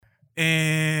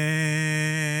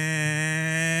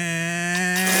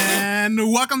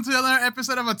and welcome to another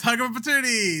episode of A Tug of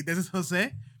Opportunity. This is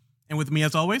Jose, and with me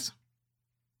as always...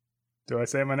 Do I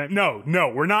say my name?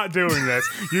 No, we're not doing this.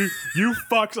 You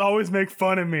fucks always make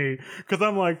fun of me, because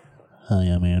I'm like, hi,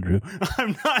 I'm Andrew.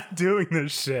 I'm not doing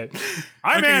this shit.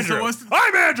 I'm Andrew.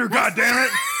 I'm Andrew, goddammit!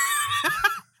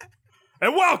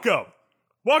 And welcome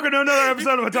to another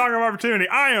episode of A Tug of Opportunity.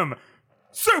 I am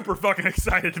super fucking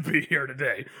excited to be here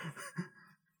today.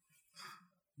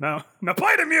 Now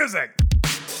play the music!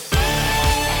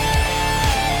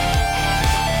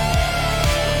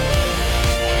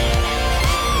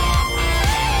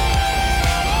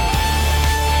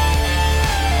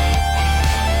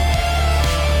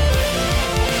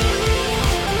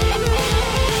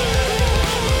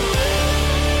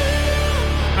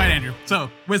 So,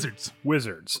 wizards.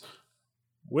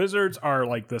 Wizards are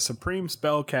like the supreme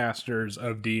spellcasters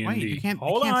of D&D. Wait, you can't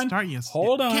start yet.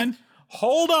 Hold on.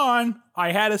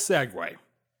 I had a segue.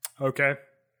 Okay.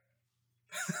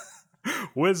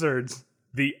 Wizards,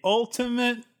 the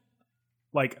ultimate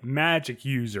like magic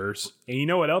users. And you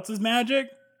know what else is magic?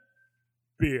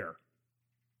 Beer.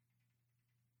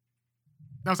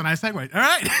 That was a nice segue. All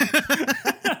right.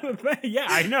 Yeah,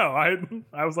 I know.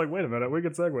 I was like, wait a minute, we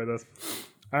could segue this.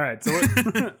 All right, so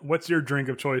what's your drink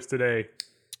of choice today?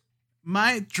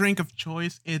 My drink of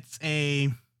choice, it's a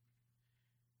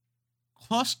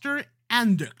cluster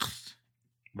Andux.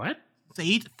 What?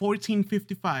 It's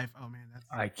 1455. Oh, man.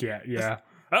 I can't, yeah.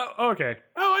 Oh, okay.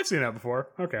 Oh, I've seen that before.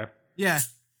 Okay. Yeah.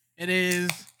 It is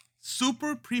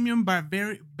super premium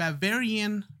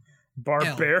Bavarian.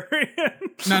 Barbarian?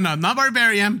 No, not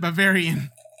Barbarian, Bavarian.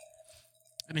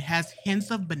 And it has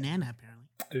hints of banana, apparently.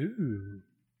 Ooh.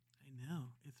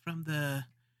 From the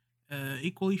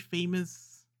equally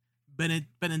famous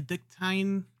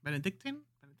Benedictine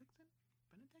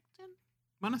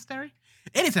monastery.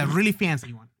 It is a really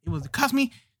fancy one. It cost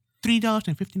me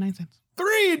 $3.59.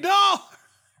 $3.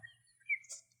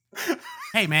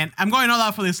 Hey man, I'm going all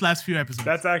out for this last few episodes.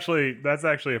 That's actually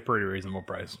a pretty reasonable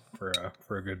price for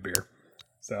a good beer.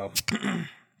 So it's a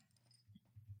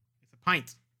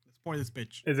pint. Let's pour this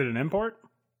bitch. Is it an import?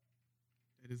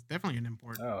 It is definitely an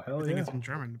import. Oh, hell yeah. I think it's in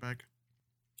German in the back.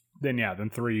 Then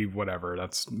 $3, whatever.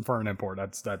 That's for an import.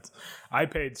 That's I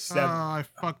paid $7. Oh, I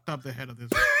fucked up the head of this.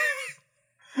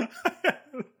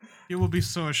 You will be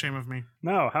so ashamed of me.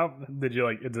 No, how did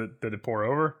you did it pour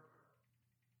over?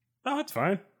 Oh, that's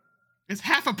fine. It's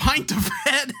half a pint of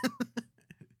red.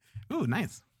 Ooh,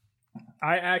 nice.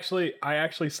 I actually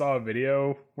saw a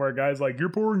video where a guy's like, you're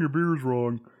pouring your beers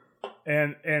wrong.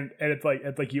 And it's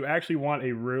like you actually want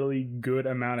a really good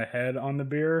amount of head on the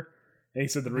beer. And he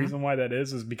said the reason why that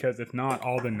is because if not,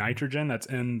 all the nitrogen that's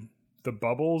in the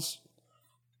bubbles,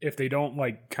 if they don't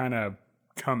kind of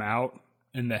come out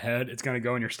in the head, it's gonna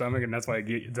go in your stomach, and that's why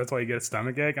you get a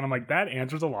stomach ache. And I'm like, that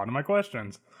answers a lot of my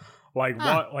questions. Why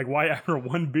after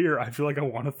one beer I feel like I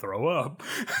want to throw up.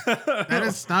 That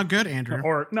is not good, Andrew.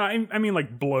 Or no, I mean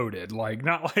like bloated,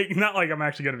 not like I'm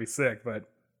actually gonna be sick, but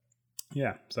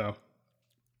yeah. So.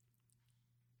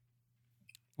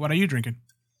 What are you drinking?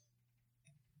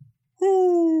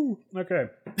 Woo! Okay.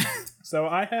 So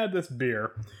I had this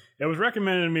beer. It was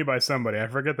recommended to me by somebody. I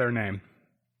forget their name.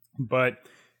 But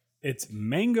it's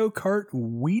Mango Cart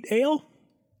Wheat Ale?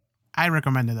 I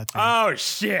recommended that to you. Oh,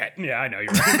 shit. Yeah, I know you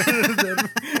recommended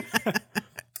it.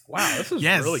 Wow, this is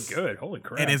really good. Holy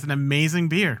crap. It is an amazing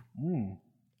beer. Mm.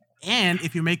 And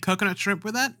if you make coconut shrimp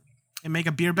with that and make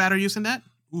a beer batter using that,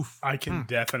 oof. I can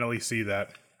definitely see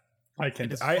that.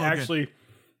 Good.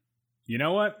 You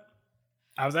know what?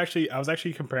 I was actually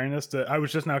comparing this to. I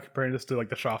was just now comparing this to like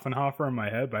the Schaffenhofer in my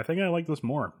head, but I think I like this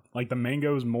more. Like the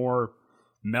mango is more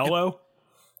mellow.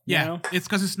 Yeah, you know? it's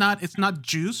because it's not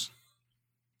juice.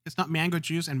 It's not mango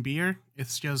juice and beer.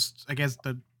 It's just, I guess,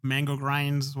 the mango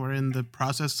grinds were in the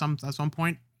process at some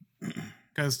point.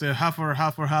 Because the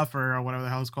Huffer, or whatever the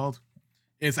hell it's called,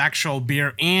 is actual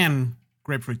beer and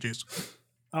grapefruit juice.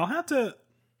 I'll have to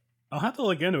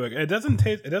look into it. It doesn't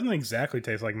exactly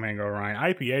taste like mango rind.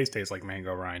 IPAs taste like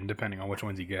mango rind, depending on which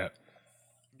ones you get.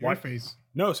 Your face.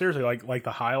 No, seriously, like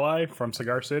the High Life from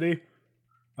Cigar City.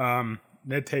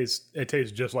 It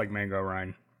tastes just like mango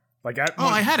rind.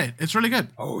 I had it. It's really good.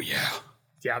 Oh yeah,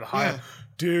 the High. Yeah.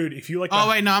 Dude, if you like. Oh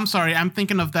wait, no, I'm sorry. I'm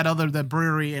thinking of the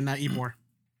brewery in Ybor.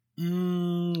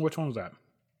 Which one was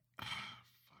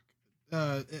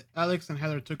that? Alex and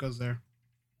Heather took us there.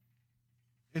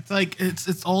 It's like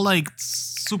it's all like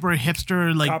super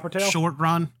hipster, like Coppertail? Short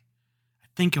run. I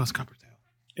think it was Coppertail.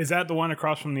 Is that the one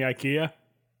across from the IKEA?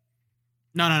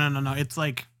 No. It's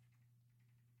like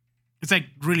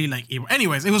really like evil.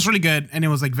 Anyways, it was really good, and it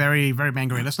was like very, very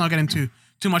mangoey. Let's not get into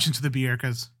too much into the beer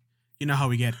because You know how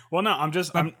we get. Well, no, I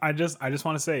just want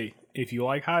to say, if you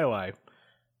like High Life,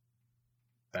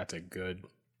 that's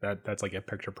that's like a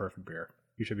picture perfect beer.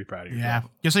 You should be proud of yourself. Yeah.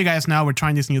 Just so you guys know, we're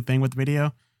trying this new thing with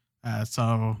video.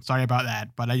 So sorry about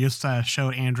that. But I just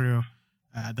showed Andrew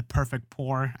the perfect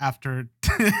pour after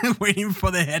waiting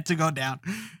for the head to go down.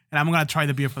 And I'm going to try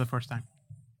the beer for the first time.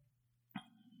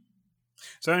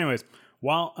 So anyways,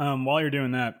 while you're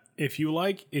doing that, if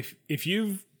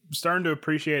you've started to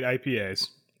appreciate IPAs,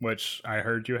 which I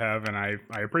heard you have, and I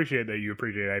appreciate that you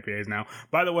appreciate IPAs now.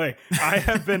 By the way, I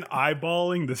have been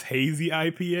eyeballing this hazy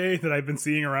IPA that I've been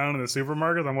seeing around in the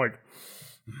supermarkets. I'm like,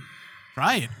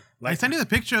 try it. I sent you the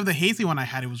picture of the hazy one I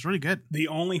had. It was really good. The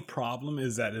only problem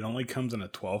is that it only comes in a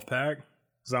 12-pack.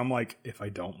 So I'm like, if I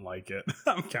don't like it,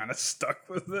 I'm kind of stuck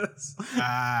with this.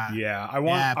 Yeah, I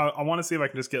want to see if I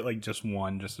can just get like just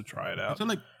one just to try it out. So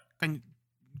like, can you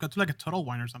go to like a Total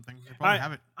Wine or something? They probably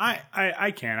have it.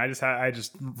 I can. I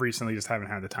just recently just haven't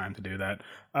had the time to do that.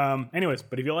 Anyways,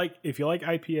 but if you like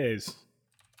IPAs,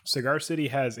 Cigar City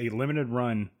has a limited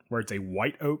run where it's a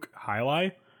white oak High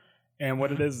Life. And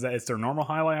what it is that it's their normal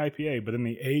High Life IPA, but then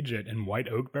they age it in white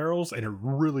oak barrels, and it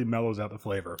really mellows out the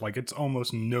flavor. Like, it's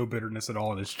almost no bitterness at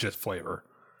all, and it's just flavor.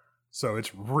 So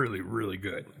it's really, really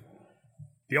good.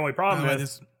 The only problem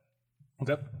is... What's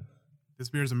up? This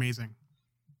beer is amazing.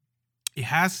 It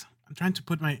has... I'm trying to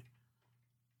put my...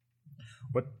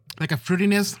 What? Like a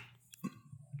fruitiness.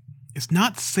 It's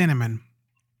not cinnamon.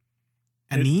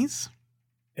 Anise?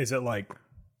 Is it like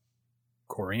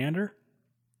coriander?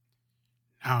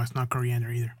 No, it's not coriander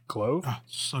either. Clove? Oh,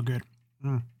 so good.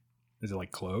 Mm. Is it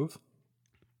like clove?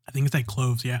 I think it's like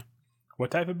cloves, yeah. What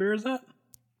type of beer is that?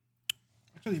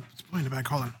 Actually, it's in the back.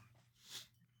 Hold on.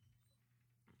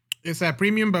 It's a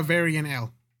premium Bavarian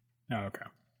ale. Oh, okay.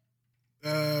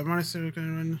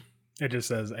 It just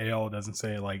says ale. It doesn't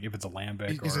say like if it's a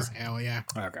lambic or... It says ale, yeah.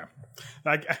 Okay.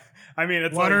 Like, I mean,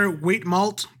 it's water, like... wheat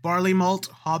malt, barley malt,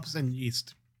 hops, and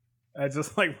yeast. I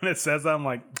just like when it says that, I'm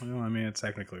like, well, I mean, it's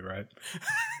technically right.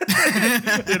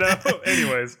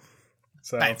 Anyways.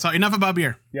 So. Right, so enough about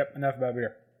beer. Yep, enough about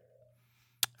beer.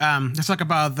 Let's talk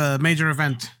about the major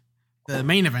event. The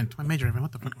main event. My major event.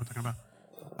 What the fuck am I talking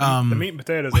about? The meat and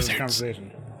potatoes of the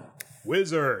conversation.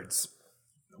 Wizards.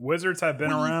 Wizards have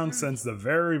been around since the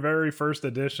very, very first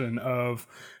edition of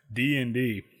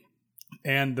D&D.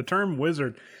 And the term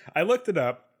wizard, I looked it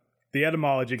up, the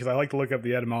etymology, because I like to look up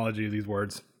the etymology of these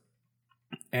words.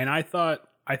 And I thought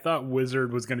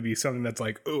wizard was going to be something that's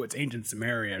like, oh, it's ancient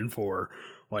Sumerian for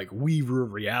like weaver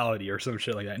of reality or some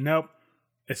shit like that. Nope.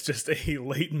 It's just a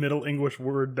late Middle English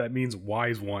word that means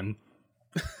wise one.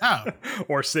 Oh.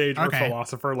 Or sage or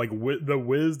philosopher. Like the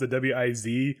whiz, the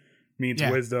W-I-Z means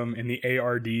wisdom, and the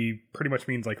A-R-D pretty much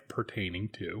means like pertaining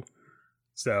to.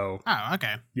 So. Oh,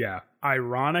 okay. Yeah.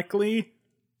 Ironically,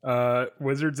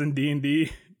 wizards in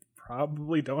D&D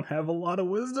probably don't have a lot of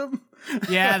wisdom.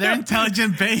 Yeah, they're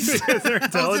intelligent based. They're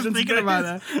intelligent thinking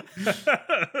about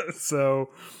that. So,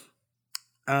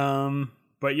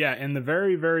 but yeah, in the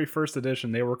very, very first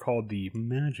edition, they were called the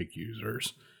magic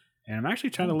users. And I'm actually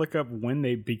trying to look up when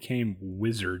they became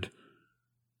wizard.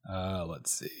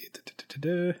 Let's see.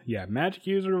 Yeah, magic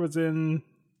user was in...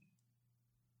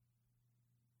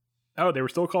 Oh, they were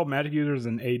still called magic users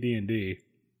in AD&D.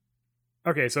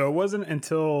 Okay, so it wasn't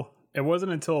until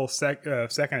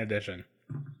second edition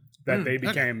that they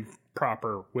became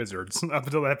proper wizards. Up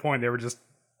until that point, they were just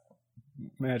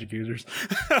magic users.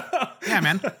 Yeah,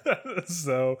 man.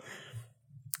 So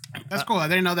that's cool. I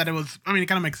didn't know that it was. I mean, it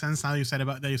kind of makes sense now you said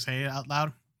that you say it out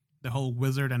loud. The whole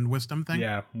wizard and wisdom thing.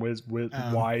 Yeah,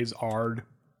 wise ard.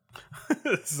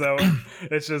 So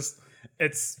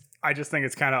I just think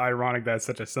it's kind of ironic that it's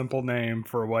such a simple name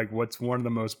for like what's one of the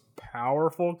most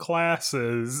powerful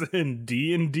classes in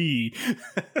D&D.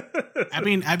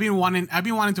 I've been wanting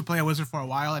to play a wizard for a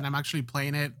while, and I'm actually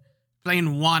playing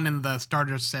one in the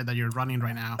starter set that you're running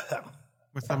right now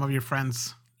with some of your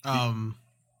friends. And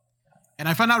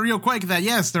I found out real quick that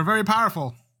yes, they're very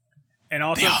powerful. And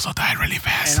also, they also died really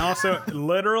fast. And also,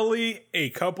 literally, a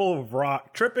couple of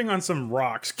tripping on some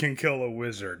rocks can kill a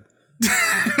wizard.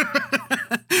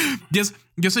 just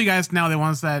so you guys know, the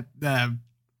ones that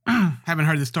haven't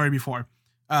heard the story before,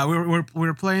 we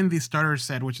were playing the starter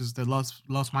set, which is the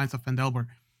Lost Mines of Phandelver,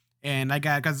 and I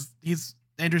got because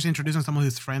Andrew's introducing some of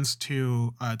his friends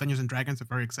to Dungeons and Dragons. I'm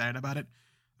very excited about it,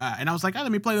 and I was like, let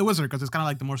me play the wizard because it's kind of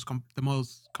like the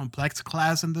most complex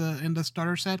class in the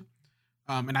starter set,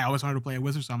 and I always wanted to play a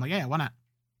wizard, so I'm like, yeah, why not?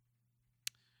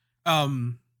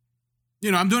 I'm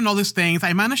doing all these things.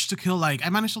 I managed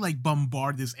to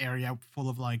bombard this area full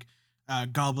of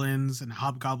goblins and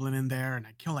hobgoblin in there, and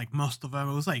I killed like most of them.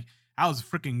 It was like I was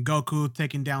freaking Goku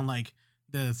taking down like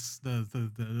the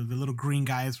little green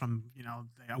guys from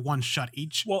one shot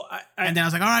each. Well, and then I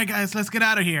was like, all right, guys, let's get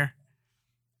out of here.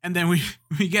 And then we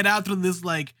get out through this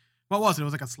like what was it? It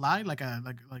was like a slide,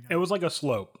 it was like a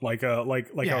slope, like a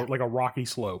rocky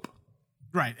slope.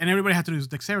 Right, and everybody had to do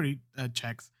dexterity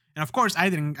checks, and of course I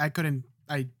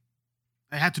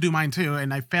had to do mine too,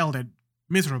 and I failed it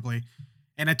miserably.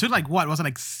 And I took like what was it,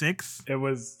 like 6? It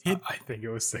was I think it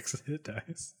was 6 hit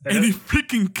dice. And he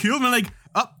freaking killed me. Like,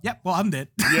 oh yeah, well I'm dead.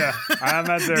 Yeah, I'm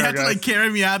at 0. They had to like carry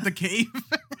me out the cave.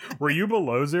 Were you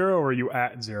below 0 or were you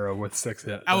at 0 with 6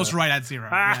 hit? I was right at 0.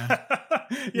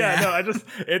 Yeah. No, I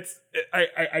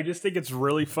just think it's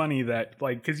really funny that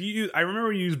like because I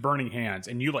remember you used burning hands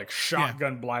and you like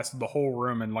shotgun blasted the whole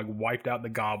room and like wiped out the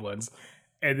goblins.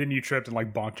 And then you tripped and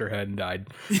like bonked your head and died.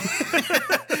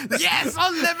 Yes,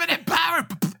 unlimited power.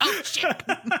 Oh shit!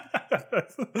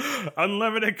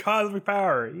 Unlimited cosmic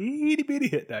power. Itty bitty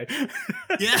hit die.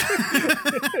 Yeah.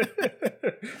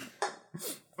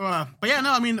 But yeah,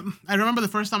 no. I mean, I remember the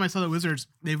first time I saw the wizards.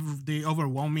 They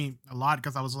overwhelmed me a lot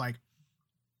because I was like,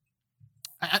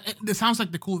 it sounds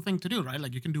like the cool thing to do, right?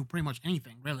 Like you can do pretty much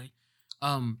anything, really.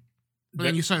 But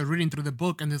then you started reading through the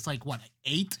book, and there's like what,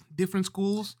 8 different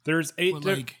schools. There's 8.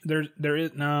 There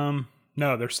is no.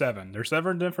 There's 7. There's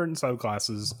 7 different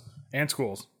subclasses and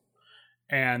schools,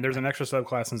 and there's an extra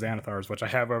subclass in Xanathars, which I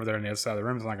have over there on the other side of the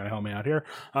room. It's not going to help me out here.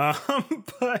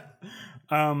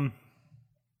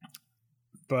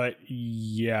 But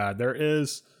yeah, there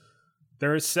is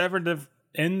 7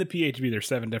 in the PHB. There's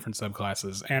 7 different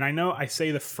subclasses, and I know I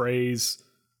say the phrase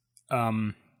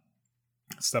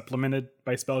supplemented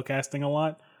by spellcasting a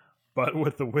lot, but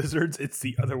with the wizards it's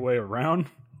the other way around,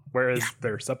 whereas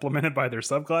they're supplemented by their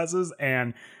subclasses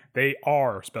and they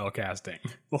are spellcasting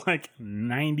like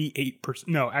 98%.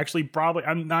 No, actually probably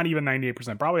I'm not even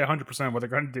 98%, probably 100% of what they're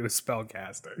going to do is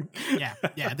spellcasting.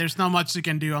 Yeah, there's not much you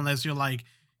can do unless you like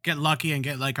get lucky and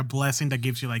get like a blessing that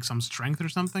gives you like some strength or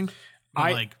something.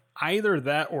 Like either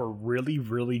that or really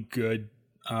really good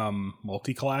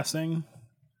multi-classing.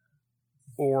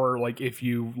 Or like if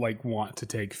you like want to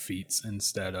take feats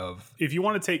instead of if you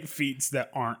want to take feats that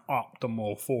aren't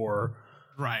optimal for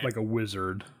like a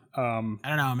wizard. I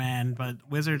don't know, man, but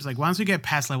wizards like once you get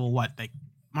past level what, like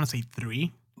I want to say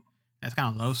 3, that's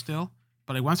kind of low still.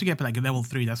 But like once you get to like level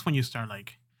 3, that's when you start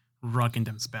like rocking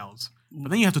them spells. But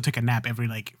then you have to take a nap every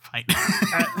like fight.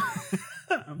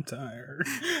 I'm tired.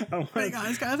 Oh my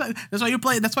God, that's why you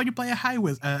play. That's why you play a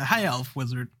high elf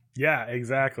wizard. Yeah,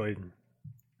 exactly.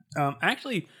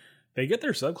 Actually, they get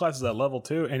their subclasses at level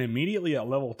 2, and immediately at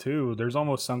level 2, there's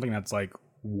almost something that's like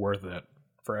worth it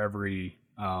for every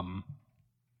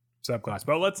subclass.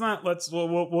 But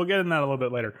we'll get in that a little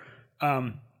bit later.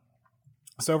 So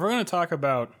if we're going to talk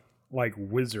about like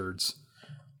wizards,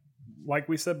 like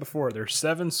we said before, there's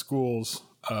 7 schools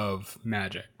of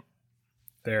magic.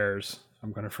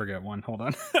 I'm going to forget one. Hold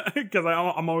on, because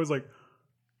I'm always like,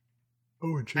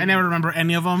 I never remember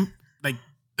any of them. Like.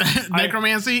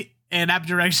 Necromancy and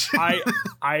abjuration.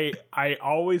 I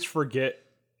always forget.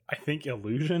 I think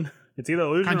illusion. It's either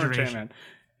illusion or enchantment.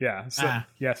 Yeah. So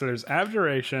so there's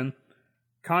abjuration,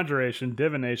 conjuration,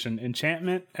 divination,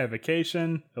 enchantment,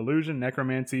 evocation, illusion,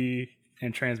 necromancy,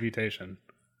 and transmutation.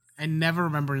 I never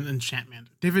remember enchantment.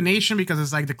 Divination because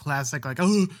it's like the classic, like,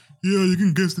 oh yeah, you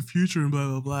can guess the future and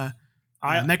blah blah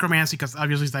blah. Necromancy because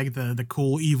obviously it's like the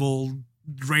cool evil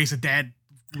raise the dead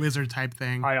wizard type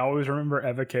thing. I always remember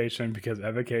evocation because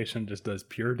evocation just does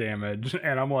pure damage,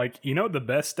 and I'm like, you know what the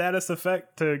best status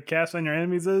effect to cast on your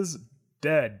enemies is?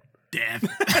 Death.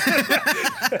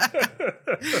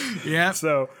 Yeah.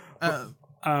 So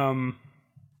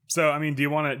I mean, do you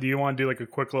want to do like a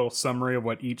quick little summary of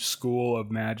what each school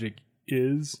of magic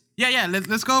is? Yeah.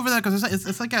 Let's go over that because this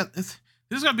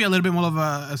is gonna be a little bit more of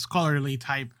a scholarly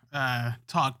type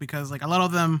talk because like a lot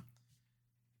of them.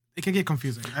 It can get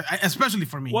confusing, especially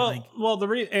for me. Well, the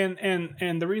reason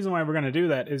why we're going to do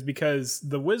that is because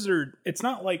the wizard, it's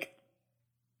not like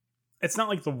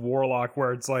the warlock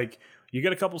where it's like you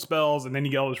get a couple spells and then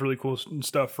you get all this really cool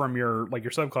stuff from your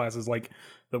subclasses. Like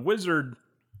the wizard,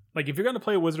 like if you're going to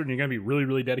play a wizard and you're going to be really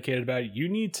really dedicated about it, you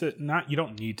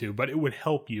don't need to, but it would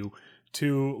help you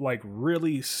to like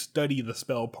really study the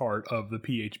spell part of the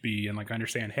PHB and like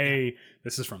understand, hey,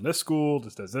 this is from this school,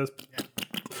 this does this. Yeah.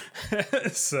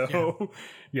 So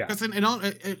yeah, because in all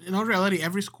reality,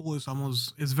 every school is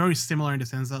very similar in the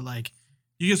sense that like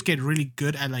you just get really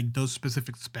good at like those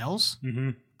specific spells.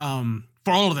 Mm-hmm.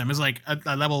 For all of them, it's like at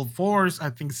level 4s, I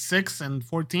think 6 and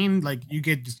 14, like you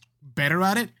get just better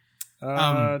at it.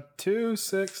 2,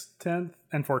 6, 10th,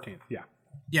 and 14th.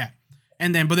 Yeah.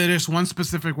 And then, but there's one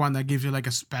specific one that gives you like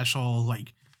a special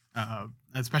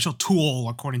tool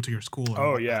according to your school.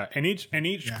 Oh yeah, and each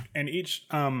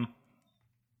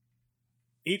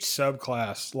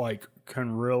subclass like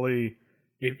can really,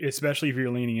 especially if you're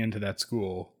leaning into that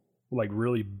school, like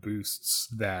really boosts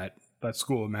that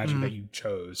school of magic that you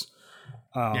chose.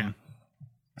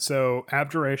 So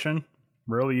abjuration,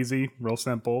 real easy, real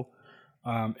simple.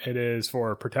 It is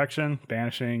for protection,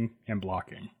 banishing, and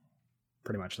blocking.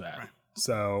 Pretty much that. Right.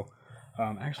 So,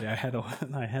 actually, I had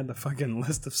the fucking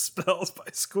list of spells by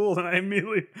school, and I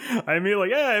immediately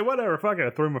like, hey, whatever, fuck it, I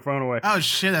threw my phone away. Oh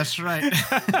shit, that's right.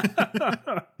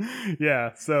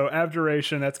 Yeah. So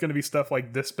abjuration, that's going to be stuff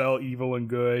like dispel evil and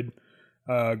good,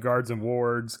 guards and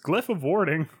wards, glyph of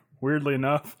warding. Weirdly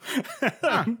enough,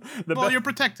 you're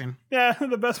protecting. Yeah,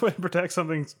 the best way to protect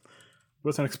something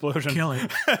was an explosion. Kill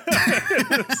it.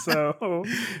 So,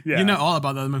 yeah, you know all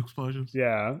about those explosions.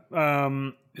 Yeah.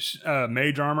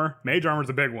 Mage armor. Mage armor is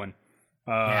a big one.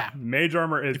 Mage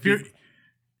armor is.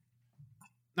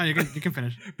 No, you can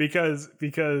finish. because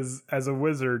as a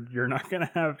wizard, you're not going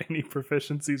to have any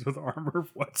proficiencies with armor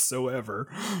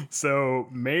whatsoever. So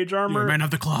mage armor. You're a man of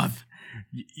the cloth.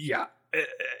 Yeah.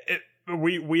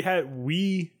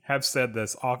 We have said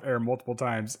this off air multiple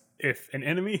times. If an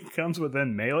enemy comes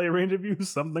within melee range of you,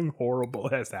 something horrible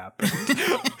has happened.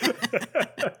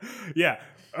 Yeah.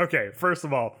 Okay. First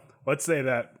of all, let's say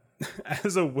that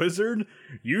as a wizard,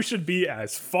 you should be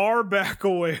as far back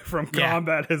away from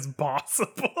combat as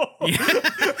possible. You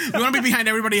want to be behind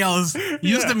everybody else.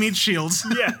 Use the meat shields.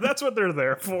 Yeah, that's what they're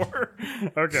there for.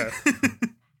 Okay.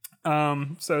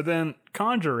 So then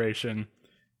conjuration.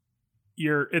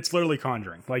 It's literally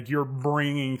conjuring. Like you're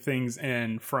bringing things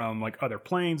in from like other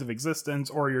planes of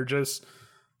existence, or you're just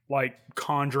like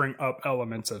conjuring up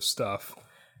elements of stuff.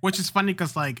 Which is funny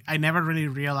because like I never really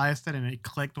realized it, and it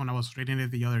clicked when I was reading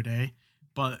it the other day.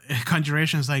 But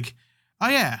conjuration is like, oh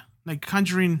yeah, like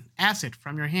conjuring acid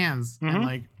from your hands and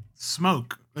like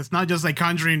smoke. It's not just like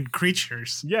conjuring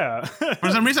creatures. Yeah.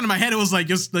 For some reason in my head it was like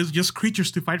just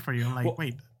creatures to fight for you. I'm like,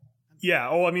 wait.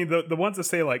 Yeah, I mean, the ones that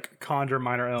say, like, conjure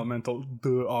minor elemental,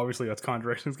 obviously that's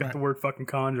conjuration. It's got the word fucking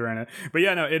conjure in it. But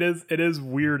yeah, no, it is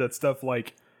weird that stuff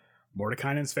like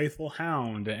Mordekainen's Faithful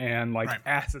Hound and, like,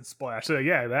 Acid Splash. So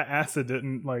yeah, that acid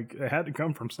didn't, like, it had to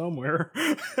come from somewhere.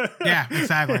 Yeah,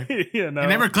 exactly. It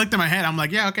never clicked in my head. I'm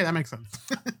like, yeah, okay, that makes sense.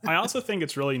 I also think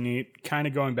it's really neat, kind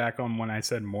of going back on when I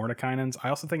said Mordekainen's, I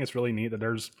also think it's really neat that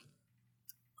there's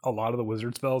a lot of the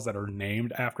wizard spells that are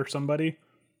named after somebody.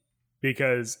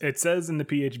 Because it says in the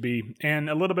PHB and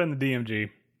a little bit in the DMG,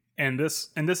 and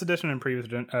this edition and previous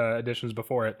editions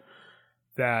before it,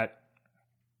 that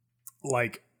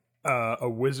like a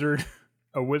wizard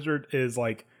is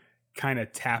like kind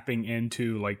of tapping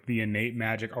into like the innate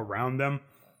magic around them.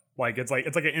 Like it's like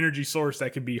an energy source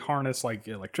that could be harnessed like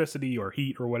electricity or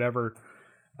heat or whatever.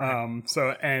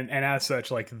 So and as such,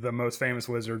 like the most famous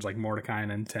wizards like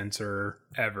Mordekainen, Tensor,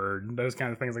 Ever, those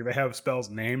kind of things, like they have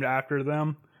spells named after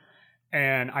them.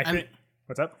 And I think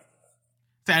what's up?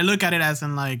 So I look at it as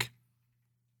in like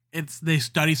they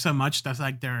study so much that's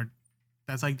like their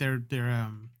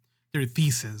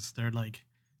thesis. They're like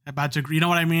about to, you know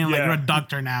what I mean? Like you're a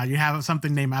doctor now. You have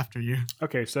something named after you.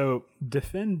 Okay, so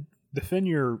defend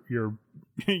your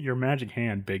magic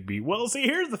hand, Big B. Well, see,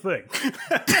 here's the thing.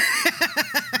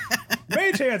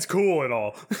 Mage hand's cool and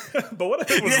all, but what if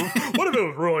it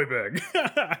was really big?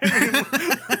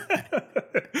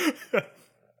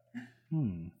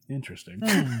 Interesting.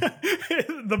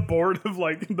 The board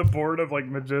of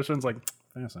magicians, like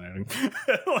fascinating.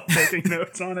 Like taking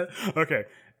notes on it. Okay.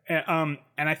 And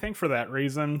I think for that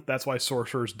reason, that's why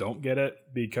sorcerers don't get it,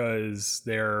 because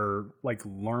they're like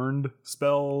learned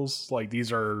spells. Like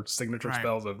these are signature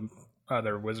spells of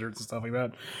other wizards and stuff like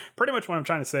that. Pretty much what I'm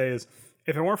trying to say is,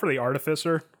 if it weren't for the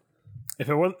artificer, if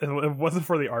it wasn't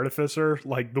for the artificer,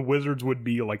 like the wizards would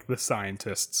be like the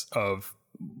scientists of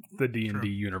the D&D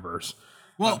universe.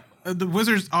 Well, the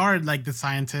wizards are like the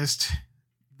scientists.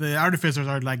 The artificers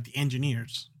are like the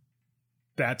engineers.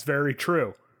 That's very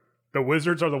true. The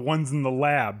wizards are the ones in the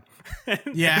lab. And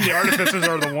the artificers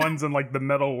are the ones in like the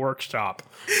metal workshop.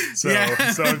 So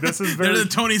this is very... They're the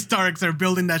Tony Starks. They're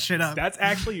building that shit up. That's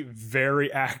actually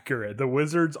very accurate. The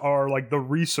wizards are like the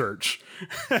research.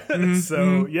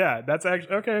 So yeah, that's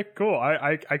actually... Okay, cool.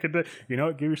 I could... You know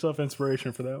what? Give yourself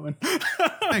inspiration for that one.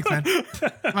 Thanks, man.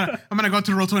 I'm going to go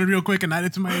to Roll20 real quick and add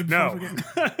it to my... No,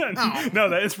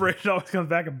 that inspiration always comes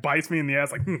back and bites me in the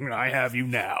ass like, I have you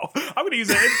now. I'm going to use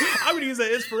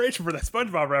that inspiration for that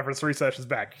SpongeBob reference 3 sessions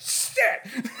back. Shit!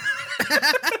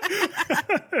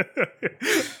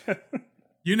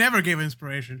 You never gave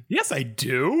inspiration. Yes, I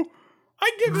do.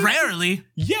 I give it Rarely.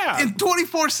 Yeah. In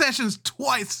 24 sessions,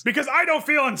 twice. Because I don't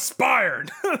feel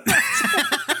inspired.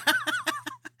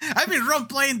 I've been role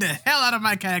playing the hell out of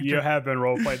my character. You have been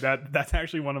role playing. That's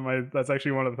actually one of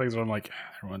the things where I'm like,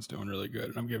 everyone's doing really good,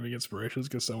 and I'm giving inspirations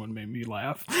because someone made me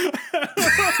laugh.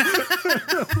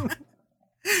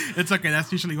 It's okay.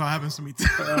 That's usually what happens to me too.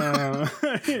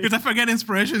 Because I forget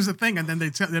inspiration is a thing, and then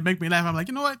they make me laugh. I'm like,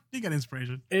 you know what? You got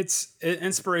inspiration.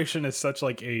 Inspiration is such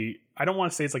like a. I don't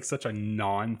want to say it's like such a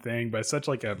non-thing, but it's such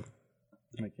like a.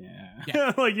 Like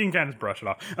yeah. Like you can kind of brush it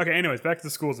off. Okay. Anyways, back to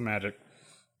the schools of magic.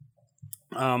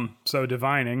 So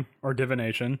divining or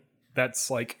divination, that's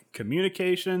like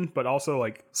communication, but also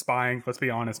like spying. Let's be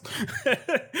honest.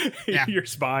 Yeah. You're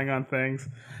spying on things.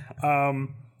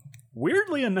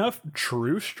 Weirdly enough,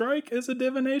 True Strike is a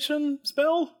divination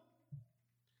spell.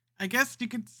 I guess you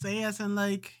could say as in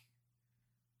like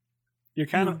you're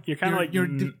kind of like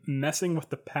messing with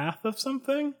the path of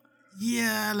something.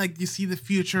 Yeah, like you see the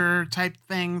future type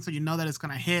thing, so you know that it's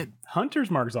gonna hit.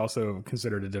 Hunter's Mark is also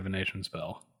considered a divination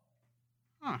spell.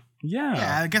 Huh.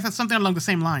 Yeah, I guess that's something along the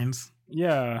same lines.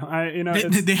 Yeah,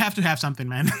 they have to have something,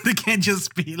 man. They can't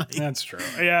just be like. That's true.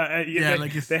 Yeah,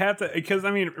 they have to, because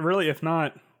I mean, really, if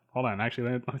not, hold on.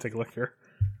 Actually, let me take a look here,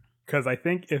 because I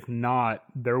think if not,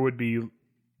 there would be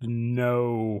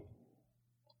no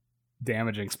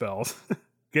damaging spells.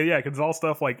 Yeah, because it's all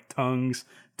stuff like tongues,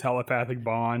 telepathic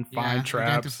bond, find traps,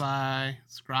 identify,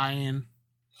 scrying.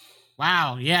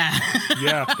 Wow, yeah,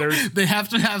 yeah. They have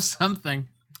to have something.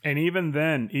 And even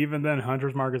then,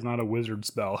 Hunter's Mark is not a wizard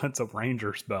spell; it's a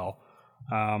ranger spell.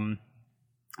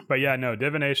 But yeah, no,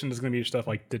 divination is going to be stuff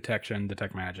like detection,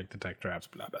 detect magic, detect traps,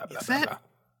 blah blah blah. Blah.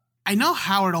 I know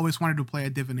Howard always wanted to play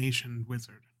a divination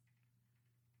wizard.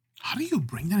 How do you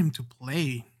bring that into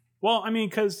play? Well, I mean,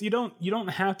 because you don't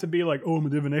have to be like, oh, I'm a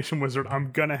divination wizard.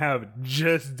 I'm gonna have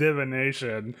just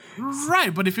divination,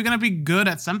 right? But if you're gonna be good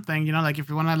at something, like if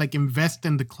you want to like invest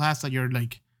in the class that you're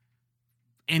like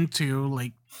into,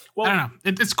 like, well, I don't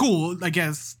know, it's cool, I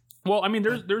guess. Well, I mean,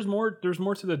 there's more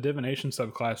to the divination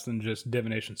subclass than just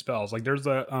divination spells. Like, there's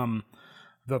the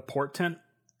portent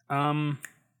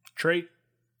trait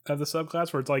of the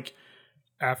subclass where it's like.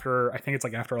 After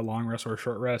a long rest or a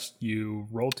short rest, you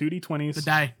roll 2d20s. The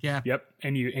die, yeah. Yep,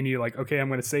 and you like, okay, I'm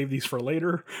going to save these for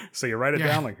later. So you write it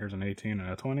down, like here's an 18 and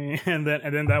a 20, and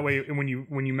then that way when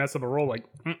you mess up a roll, like,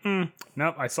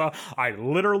 nope, I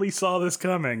literally saw this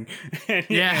coming, and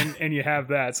you have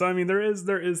that. So I mean, there is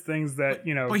things that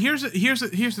But here's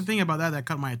the thing about that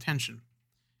caught my attention.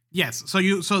 Yes, so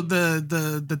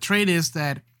the trait is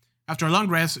that after a long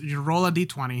rest, you roll a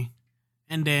d20.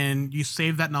 And then you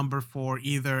save that number for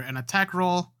either an attack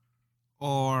roll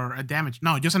or a damage.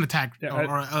 No, just an attack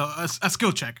or a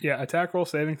skill check. Yeah, attack roll,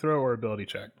 saving throw, or ability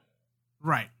check.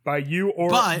 Right. By you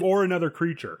or another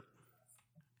creature.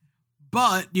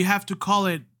 But you have to call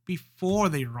it before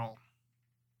they roll.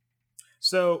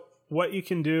 So what you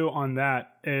can do on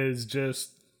that is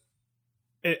just...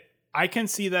 I can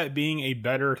see that being a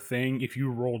better thing if you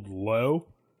rolled low.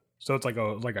 So it's like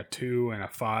a 2 and a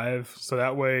 5. So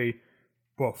that way...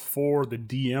 before the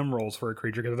DM rolls for a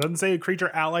creature, because it doesn't say a creature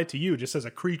allied to you, it just says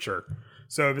a creature.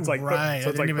 So if it's like, right,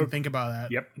 I didn't even think about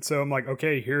that. Yep. So I'm like,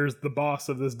 okay, here's the boss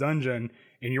of this dungeon,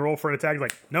 and you roll for an attack.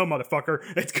 Like, no, motherfucker,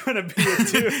 it's gonna be a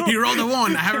 2. You rolled a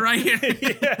 1. I have it right here.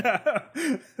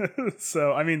 Yeah.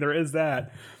 So I mean, there is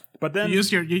that. But then you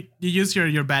use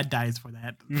your bad dice for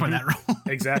that roll.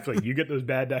 Exactly. You get those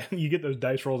you get those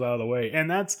dice rolls out of the way, and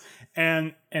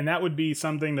that would be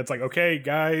something that's like, okay,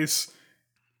 guys.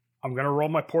 I'm going to roll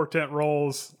my portent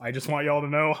rolls. I just want y'all to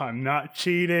know I'm not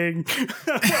cheating.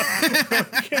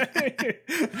 Okay.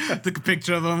 Took a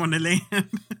picture of them when they land.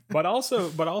 But also,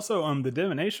 the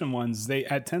divination ones, they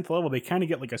at 10th level, they kind of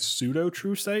get like a pseudo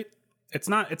true sight. It's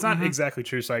not exactly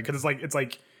true sight, because it's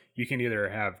like you can either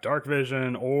have dark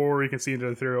vision, or you can see into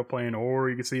the ethereal plane, or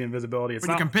you can see invisibility. You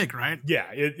can pick, right? Yeah,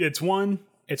 it's one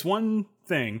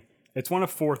thing. It's one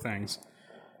of 4 things.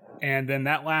 And then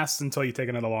that lasts until you take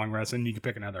another long rest, and you can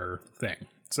pick another thing.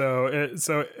 So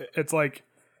it's like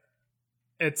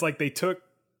they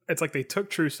took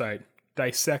True Sight,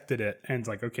 dissected it, and it's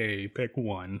like, okay, pick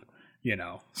one,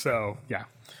 So yeah,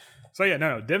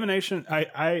 no, divination.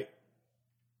 I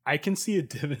can see a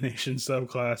divination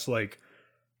subclass. Like,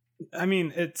 I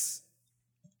mean, it's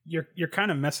you're kind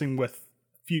of messing with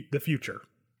the future,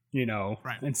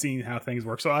 right, and seeing how things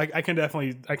work. So I can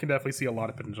definitely see a lot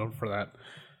of potential for that.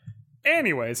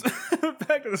 Anyways,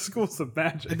 back to the schools of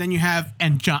magic. And then you have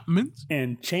enchantments.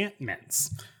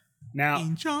 Now,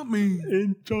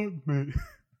 enchantment.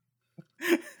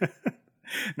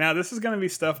 Now, this is going to be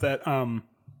stuff that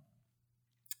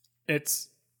it's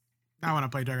I want to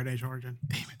play Dragon Age Origin.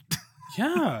 Damn it.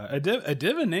 Yeah, a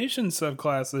divination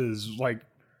subclass is like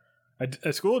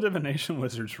a school of divination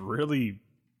wizard's really,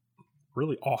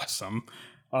 really awesome.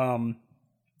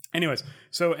 Anyways,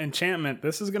 so enchantment.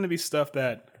 This is going to be stuff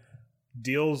that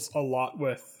deals a lot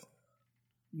with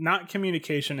not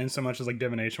communication in so much as like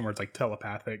divination, where it's like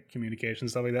telepathic communication,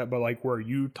 stuff like that, but like where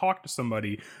you talk to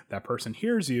somebody, that person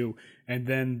hears you, and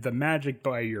then the magic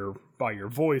by your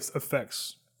voice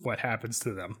affects what happens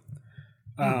to them.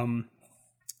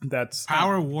 That's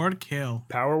power word kill.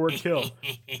 Power word kill.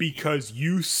 Because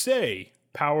you say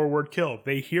power word kill.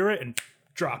 They hear it and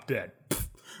drop dead.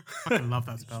 Fucking love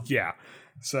that spell. Yeah.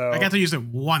 So I got to use it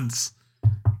once.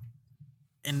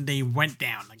 And they went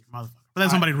down like motherfucker. But then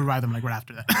somebody revived them like right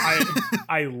after that.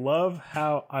 I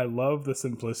love the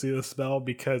simplicity of the spell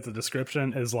because the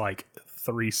description is like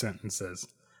 3 sentences.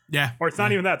 Yeah. Or it's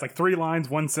not even that. It's like 3 lines,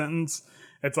 1 sentence.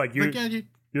 It's like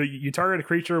you target a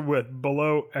creature with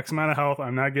below X amount of health.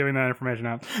 I'm not giving that information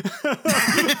out.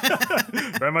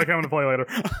 That might come into play later.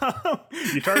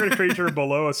 You target a creature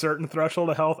below a certain threshold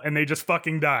of health, and they just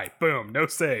fucking die. Boom. No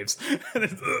saves.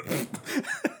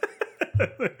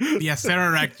 Yeah,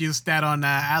 Sararek used that on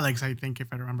Alex, I think,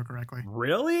 if I remember correctly.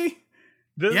 Really?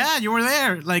 Yeah, you were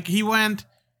there. Like, he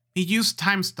used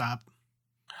Time Stop.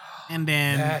 And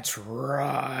then... That's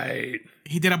right.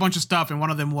 He did a bunch of stuff, and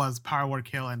one of them was Power Word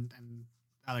Kill, and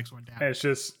Alex went down. It's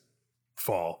just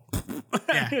fall.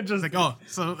 Yeah. It just like, oh,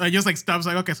 so just like stuff's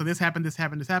like, okay, so this happened.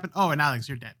 Oh, and Alex,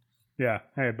 you're dead. Yeah.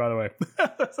 Hey, by the way.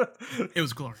 It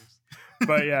was glorious.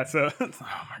 But yeah, so oh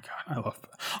my god,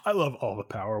 I love all the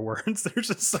power words. There's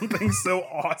just something so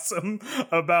awesome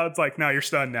about it's like, now you're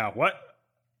stunned now. What?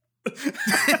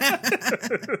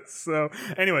 So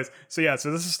anyways, so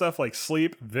this is stuff like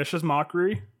sleep, vicious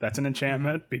mockery. That's an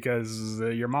enchantment because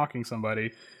you're mocking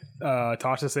somebody.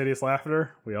 Tasha's hideous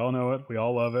laughter. We all know it. We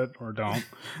all love it or don't.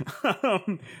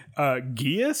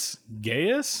 Gaius.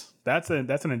 That's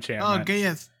an enchantment. Oh,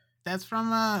 Gaius. That's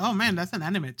from oh man, that's an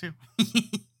anime too.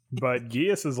 But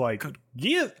Gaius is like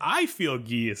Gaius. I feel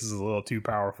Gaius is a little too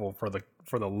powerful for the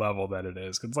level that it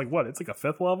is. 'Cause it's like what? It's like a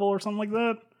 5th level or something like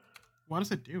that. What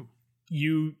does it do?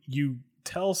 You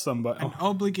tell somebody an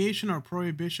obligation or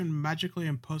prohibition magically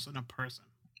imposed on a person.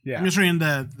 Yeah, I'm just reading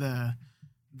the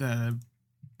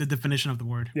definition of the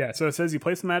word. Yeah, so it says you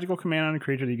place a magical command on a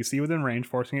creature that you can see within range,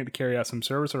 forcing it to carry out some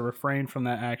service or refrain from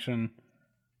that action.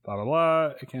 Blah blah blah.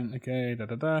 It can da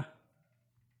da da.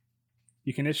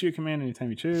 You can issue a command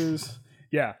anytime you choose.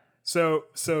 Yeah. So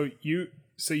you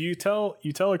tell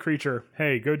a creature,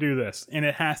 hey, go do this, and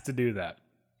it has to do that.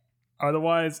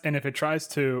 Otherwise, and if it tries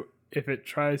to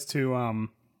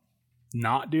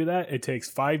not do that, it takes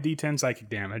 5d10 psychic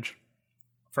damage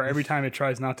for every time it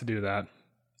tries not to do that.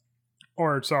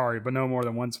 Or but no more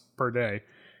than once per day.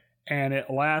 And it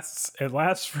lasts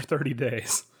for 30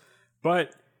 days.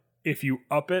 But if you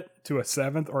up it to a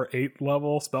 7th or 8th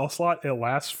level spell slot, it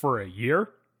lasts for a year.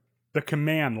 The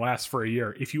command lasts for a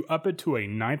year. If you up it to a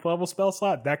 9th level spell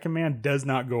slot, that command does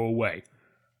not go away.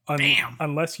 Damn.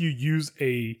 Unless you use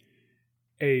a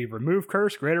remove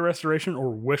curse, greater restoration,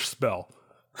 or wish spell.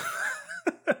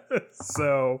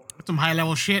 So some high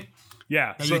level shit.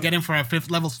 Yeah. That you're getting for a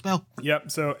 5th level spell. Yep.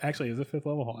 So actually, is it 5th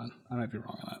level? Hold on. I might be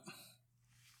wrong on that.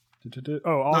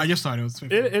 No, I just thought it was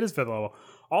 5th level. It is 5th level.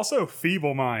 Also,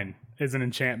 Feeble Mind is an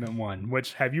enchantment one.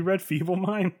 Which, have you read Feeble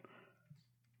Mind?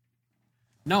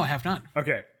 No, I have not.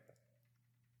 Okay.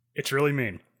 It's really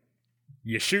mean.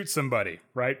 You shoot somebody,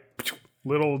 right?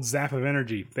 Little zap of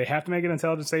energy. They have to make an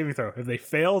intelligence saving throw. If they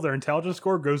fail, their intelligence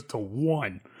score goes to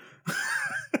 1.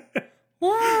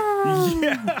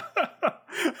 Yeah.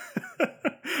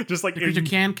 Just like the creature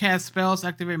can cast spells,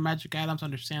 activate magic items,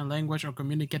 understand language, or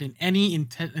communicate in any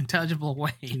intelligible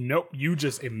way. Nope, you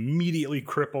just immediately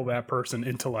cripple that person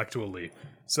intellectually.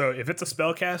 So if it's a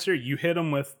spellcaster, you hit them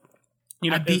with...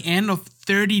 At the end of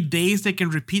 30 days, they can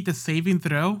repeat the saving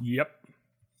throw? Yep.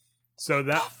 So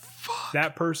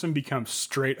that person becomes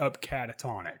straight up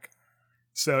catatonic.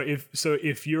 So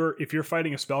if you're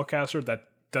fighting a spellcaster that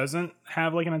doesn't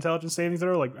have like an intelligence saving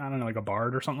throw, like I don't know, like a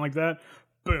bard or something like that,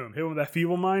 boom, hit them with that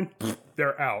Feeble Mind,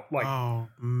 they're out. Like, oh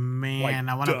man, like,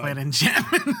 I want to play an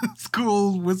enchantment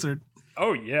school wizard.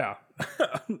 Oh yeah.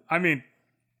 I mean,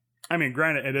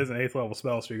 granted, it is an 8th level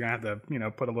spell, so you're gonna have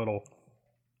to, put a little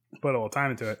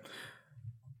time into it.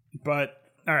 But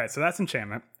all right, so that's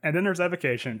enchantment, and then there's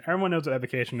evocation. Everyone knows what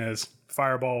evocation is: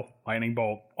 fireball, lightning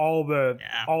bolt, all the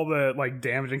like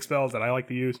damaging spells that I like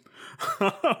to use.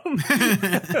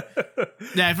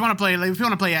 Yeah, if you want to play,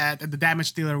 the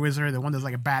damage dealer wizard, the one that's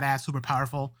like a badass, super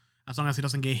powerful, as long as he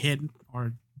doesn't get hit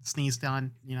or sneezed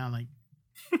on,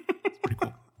 it's pretty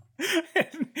cool.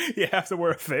 You have to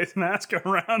wear a face mask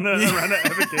around the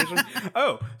evocation.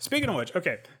 Oh, speaking of which,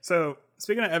 okay, so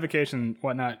speaking of evocation,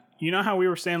 whatnot, you know how we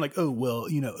were saying like, oh well,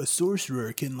 a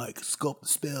sorcerer can like sculpt a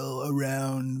spell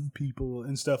around people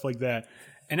and stuff like that.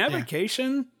 An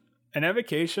evocation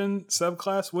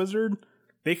subclass wizard,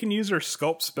 they can use their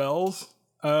sculpt spells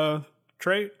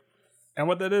trait, and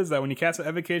what that is that when you cast an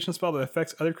evocation spell that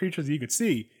affects other creatures you could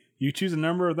see. You choose a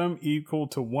number of them equal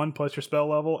to 1 plus your spell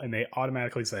level, and they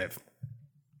automatically save.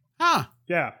 Huh.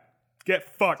 Yeah.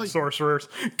 Get fucked, sorcerers.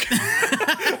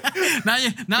 now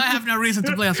I have no reason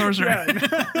to play a sorcerer.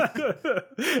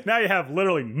 Now you have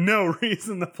literally no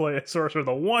reason to play a sorcerer.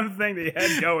 The one thing that you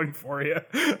had going for you.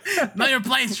 Now your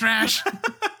play's trash.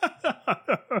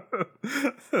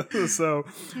 So,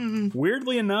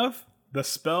 weirdly enough, the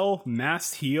spell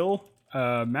Mass Heal,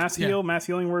 Mass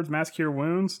Healing Words, Mass Cure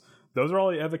Wounds, those are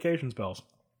all the evocation spells.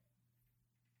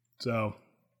 So,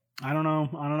 I don't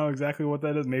know exactly what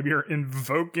that is. Maybe you're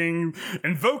evoking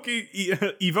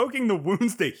the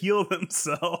wounds to heal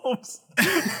themselves.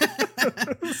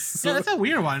 Yeah, that's a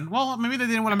weird one. Well, maybe they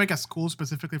didn't want to make a school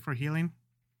specifically for healing.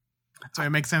 So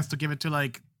it makes sense to give it to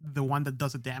like the one that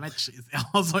does the damage is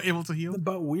also able to heal.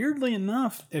 But weirdly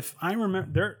enough, if I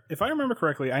remember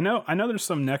correctly, I know there's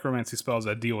some necromancy spells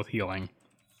that deal with healing.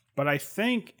 But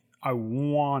I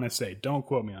want to say, don't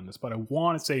quote me on this, but I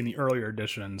want to say in the earlier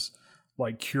editions,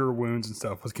 like cure wounds and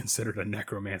stuff was considered a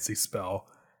necromancy spell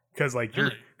because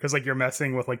you're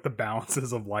messing with like the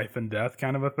balances of life and death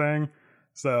kind of a thing.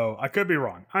 So I could be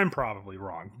wrong. I'm probably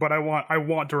wrong, but I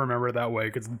want to remember it that way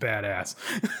because it's badass.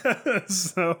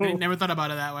 So I never thought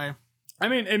about it that way. I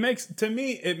mean, it makes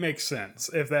sense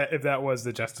if that was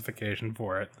the justification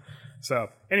for it. So,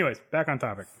 anyways, back on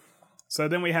topic. So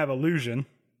then we have illusion.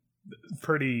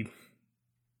 Pretty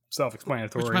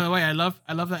self-explanatory. Which, by the way, I love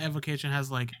that evocation has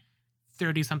like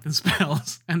 30 something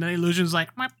spells, and the illusion's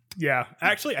like, Mwah. Yeah.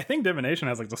 Actually, I think divination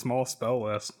has like the smallest spell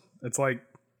list. It's like,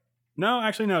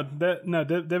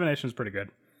 divination is pretty good.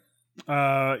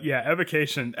 Yeah,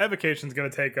 evocation's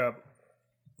gonna take up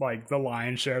like the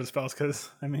lion's share of the spells because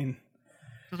I mean,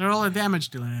 they're all the damage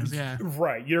dealing. Yeah,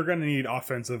 right. You're gonna need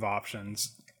offensive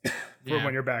options for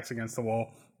when your back's against the wall.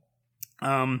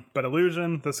 But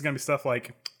illusion, this is gonna be stuff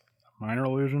like minor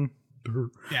illusion.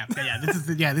 Yeah. This is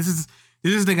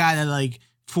the guy that like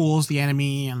fools the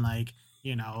enemy and like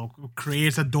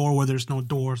creates a door where there's no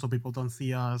door so people don't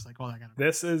see us, like all that kind of.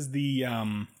 This is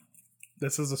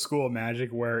a school of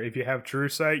magic where if you have true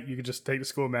sight, you can just take the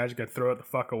school of magic and throw it the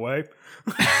fuck away.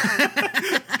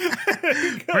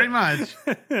 Pretty much.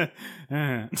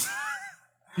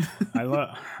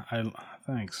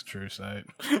 Thanks, True Sight.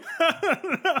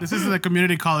 This is the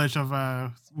community college of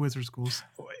wizard schools.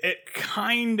 It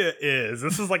kinda is.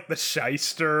 This is like the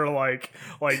shyster, like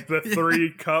the 3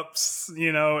 cups,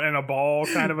 and a ball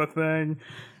kind of a thing.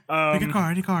 Pick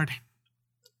a card.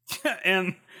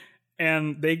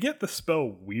 And they get the spell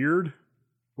weird,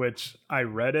 which I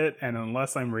read it, and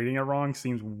unless I'm reading it wrong,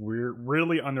 seems weird,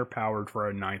 really underpowered for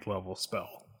a 9th level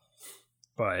spell.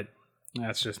 But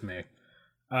that's just me.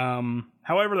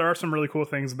 However, there are some really cool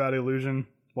things about illusion,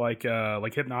 like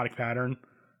hypnotic pattern,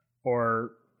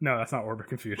 or no, that's not Orb of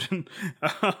Confusion.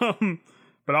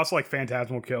 But also like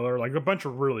phantasmal killer, like a bunch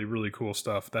of really, really cool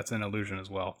stuff that's in illusion as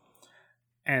well.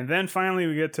 And then finally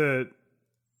we get to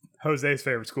Jose's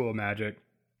favorite school of magic,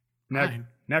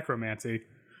 necromancy.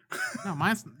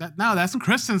 No, that's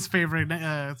Kristen's favorite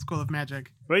school of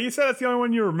magic. But you said it's the only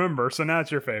one you remember, so now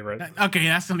it's your favorite. Okay,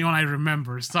 that's the only one I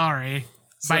remember. Sorry,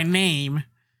 by name.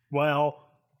 Well,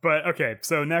 but okay,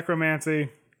 so necromancy,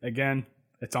 again,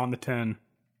 it's on the 10.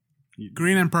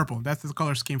 Green and purple. That's the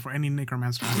color scheme for any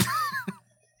necromancer.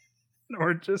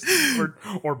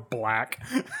 or black.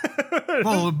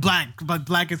 Well, black, but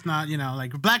black is not,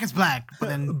 like black is black. But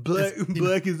then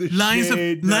black is a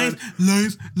shade.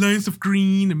 Lines of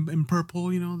green and purple,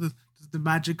 the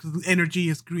magic energy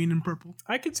is green and purple.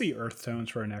 I could see earth tones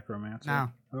for a necromancer. No.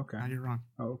 Okay. No, you're wrong.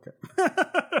 Oh, okay.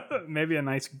 Maybe a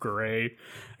nice gray.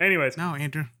 Anyways. No,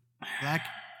 Andrew. Black,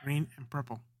 green, and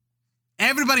purple.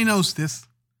 Everybody knows this.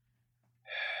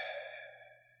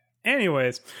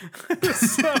 Anyways.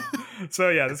 So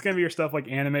yeah, this is going to be your stuff like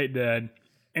Animate Dead,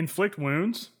 Inflict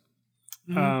Wounds,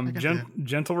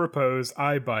 Gentle Repose,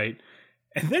 Eye Bite,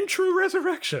 and then True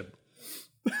Resurrection.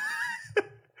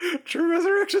 True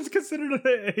Resurrection is considered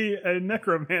a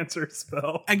necromancer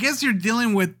spell. I guess you're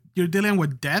dealing with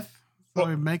death, so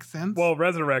it makes sense. Well,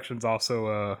 Resurrection's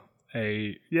also I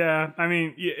mean,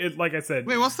 it like I said.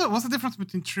 Wait, what's the difference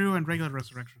between true and regular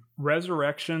resurrection?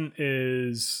 Resurrection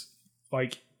is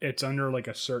like it's under like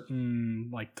a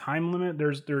certain like time limit.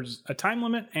 There's a time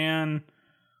limit and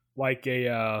like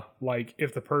a like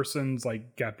if the person's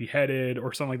like got beheaded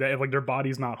or something like that, if like their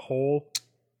body's not whole,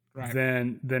 right,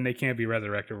 then they can't be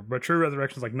resurrected. But true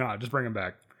resurrection is like, nah, just bring them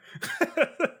back.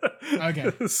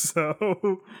 Okay.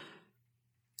 So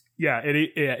yeah,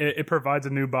 it provides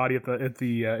a new body if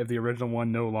the original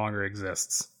one no longer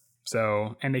exists.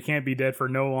 So, and they can't be dead for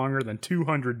no longer than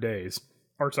 200 days.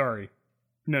 Or sorry,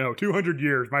 no, 200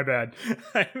 years. My bad.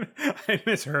 I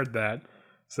misheard that.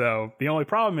 So the only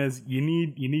problem is you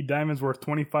need diamonds worth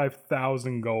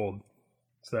 25,000 gold.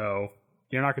 So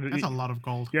you're not gonna. That's a lot of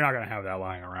gold. You're not gonna have that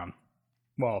lying around.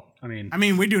 Well, I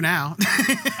mean, we do now.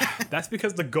 That's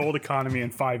because the gold economy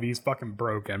in 5e is fucking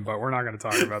broken. But we're not going to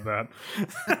talk about that.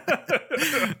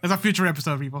 That's a future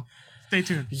episode, people. Stay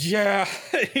tuned. Yeah,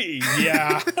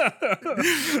 yeah.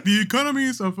 The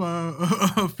economies of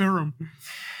Ferrum.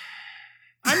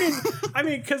 I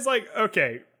mean, because like,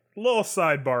 okay, little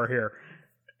sidebar here.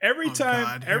 Every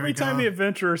time the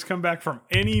adventurers come back from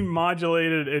any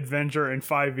modulated adventure in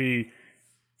 5e,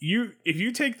 if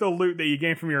you take the loot that you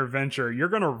gain from your adventure, you're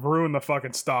gonna ruin the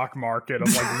fucking stock market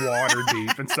of like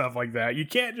Waterdeep and stuff like that. You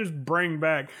can't just bring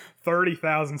back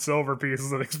 30,000 silver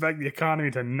pieces and expect the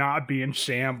economy to not be in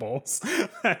shambles.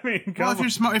 I mean, well,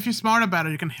 if you're smart about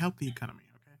it, you can help the economy.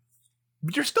 Okay,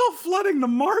 but you're still flooding the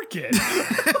market.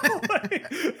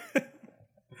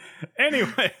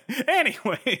 Anyways.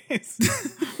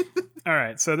 All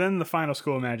right, so then the final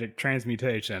school of magic,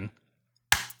 transmutation.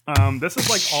 This is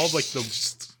like all like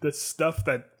the stuff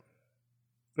that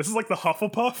this is like the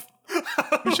Hufflepuff.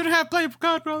 We should have played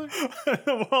God, brother.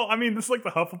 Well, I mean, this is like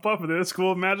the Hufflepuff of the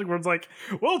School of Magic, where it's like,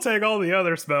 we'll take all the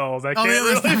other spells that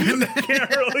can't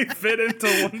really fit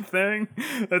into one thing.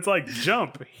 It's like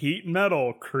jump, heat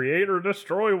metal, create or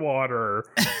destroy water.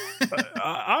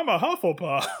 I'm a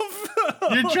Hufflepuff.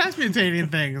 You're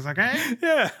transmutating things, okay?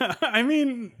 Yeah, I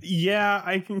mean, yeah,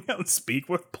 I can speak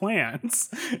with plants.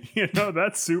 You know,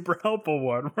 that's super helpful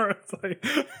one where it's like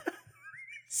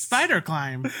spider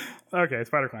climb. Okay,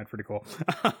 spider climb's pretty cool.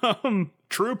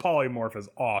 True polymorph is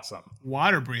awesome.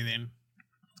 Water breathing.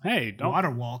 Hey, don't water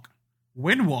walk.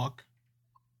 Wind walk.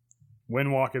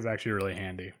 Wind walk is actually really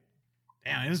handy.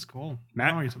 Damn, this is cool.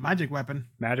 It's a magic weapon.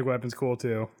 Magic weapon's cool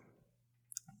too.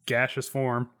 Gaseous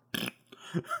form.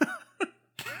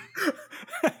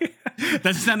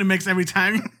 That's the sound it makes every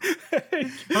time.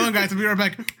 Hold on, guys. I'll be right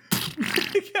back.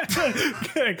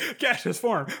 Gaseous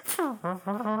form.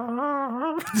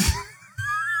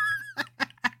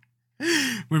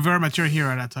 We're very mature here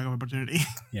at Talk of Opportunity.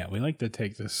 Yeah, we like to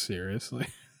take this seriously.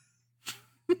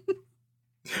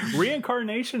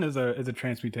 Reincarnation is a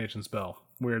transmutation spell,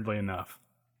 weirdly enough.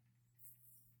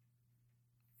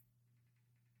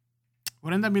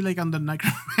 Wouldn't that be like on the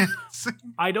necromancy?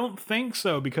 I don't think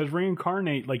so, because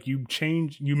reincarnate, like you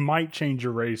might change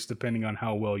your race depending on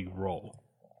how well you roll.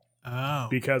 Oh.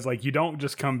 Because like you don't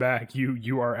just come back,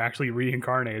 you are actually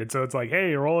reincarnated. So it's like,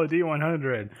 hey, roll a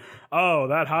D100. Oh,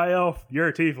 that high elf, you're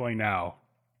a tiefling now.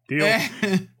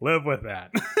 Live with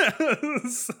that.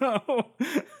 So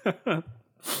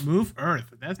move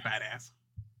Earth. That's badass.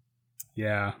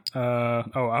 Yeah.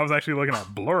 I was actually looking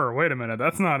at Blur. Wait a minute,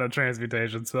 that's not a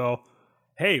transmutation spell.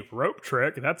 Hey, rope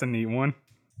trick, that's a neat one.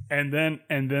 And then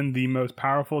the most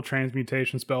powerful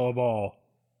transmutation spell of all,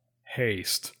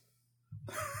 haste.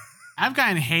 I've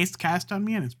gotten haste cast on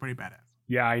me and it's pretty badass.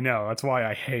 Yeah, I know. That's why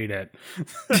I hate it.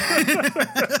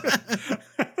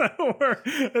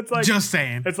 It's like, just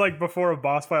saying. It's like before a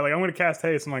boss fight, like I'm going to cast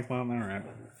haste. I'm like, well, all right.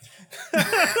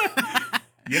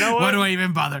 You know what? Why do I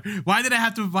even bother? Why did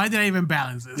I even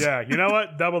balance this? Yeah, you know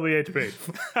what? Double the HP.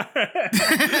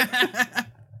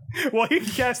 Well, he can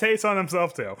cast haste on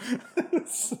himself too.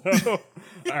 So,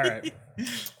 all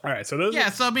right. So those. Yeah.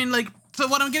 So I mean, like, so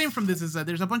what I'm getting from this is that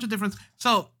there's a bunch of different.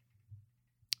 So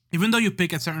even though you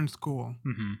pick a certain school,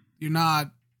 mm-hmm. you're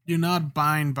not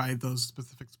bound by those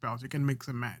specific spells. You can mix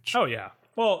and match. Oh yeah.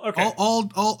 Well, okay.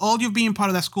 All you being part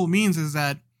of that school means is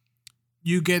that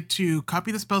you get to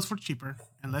copy the spells for cheaper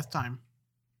and less time.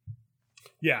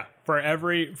 Yeah, for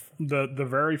the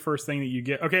very first thing that you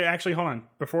get. Okay, actually, hold on.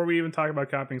 Before we even talk about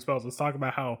copying spells, let's talk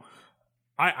about how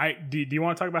do you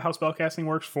want to talk about how spellcasting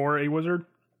works for a wizard?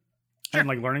 Sure. And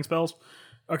like learning spells?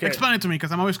 Okay. Explain it to me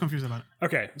because I'm always confused about it.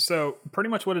 Okay, so pretty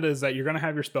much what it is that you're going to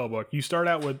have your spell book. You start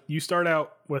out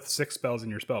with 6 spells in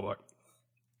your spell book.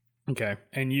 Okay,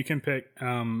 and you can pick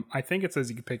I think it says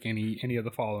you can pick any of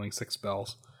the following 6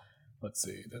 spells. Let's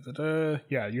see.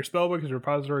 Yeah, your spellbook is a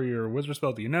repository of your wizard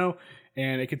spell that you know,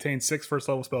 and it contains 6 first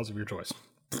level spells of your choice.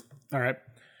 All right.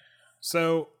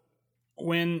 So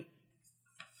when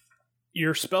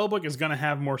your spellbook is going to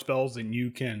have more spells than you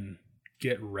can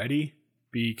get ready,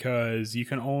 because you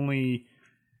can only,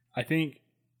 I think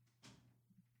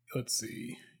let's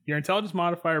see. Your intelligence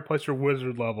modifier plus your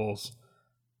wizard levels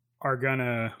are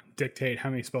gonna dictate how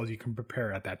many spells you can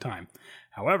prepare at that time.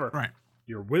 However, Right.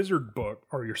 your wizard book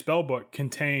or your spell book can,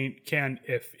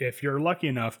 if you're lucky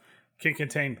enough, can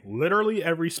contain literally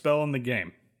every spell in the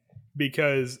game.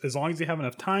 Because as long as you have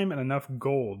enough time and enough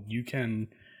gold, you can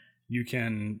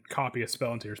copy a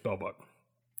spell into your spell book.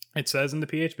 It says in the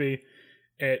PHB,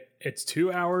 it's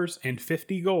 2 hours and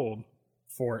 50 gold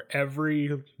for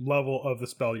every level of the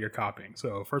spell you're copying.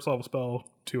 So first level spell,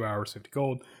 2 hours, 50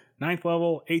 gold. 9th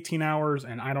level, 18 hours,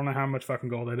 and I don't know how much fucking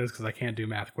gold that is because I can't do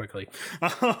math quickly.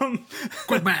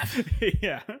 Quick math.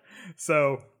 Yeah.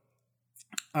 So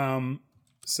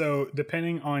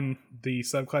depending on the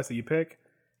subclass that you pick,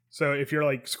 so if you're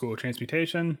like School of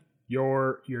Transmutation,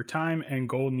 your time and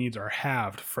gold needs are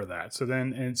halved for that. So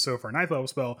for a 9th level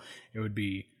spell, it would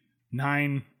be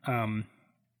 9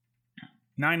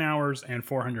 hours and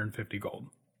 450 gold.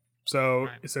 So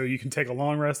you can take a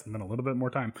long rest and then a little bit more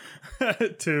time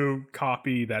to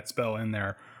copy that spell in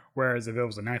there. Whereas if it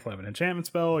was a 9th level enchantment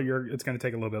spell, it's going to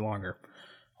take a little bit longer.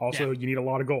 Also, you need a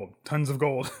lot of gold, tons of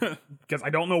gold, because I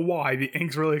don't know why the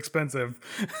ink's really expensive.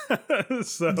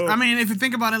 So I mean, if you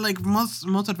think about it, like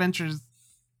most adventures,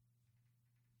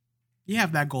 you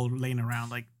have that gold laying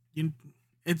around. Like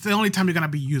it's the only time you're gonna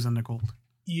be using the gold.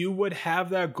 You would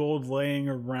have that gold laying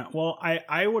around. Well,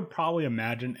 I would probably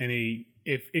imagine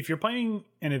if you're playing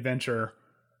an adventure,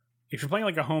 if you're playing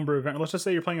like a homebrew event, let's just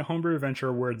say you're playing a homebrew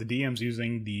adventure where the DM's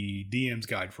using the DM's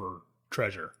guide for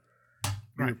treasure.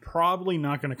 Right. You're probably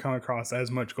not going to come across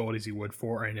as much gold as you would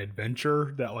for an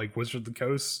adventure that like Wizards of the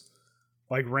Coast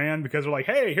like ran, because they're like,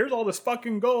 hey, here's all this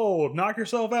fucking gold, knock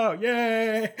yourself out,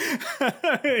 yay.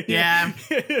 Yeah.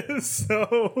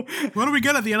 So what do we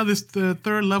get at the end of this the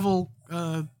 3rd level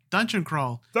dungeon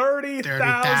crawl?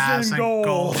 30,000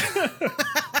 gold.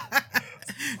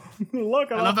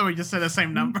 Look at I love that we just said the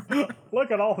same number.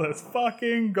 Look at all this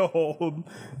fucking gold.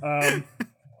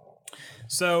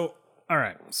 So all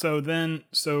right. So at the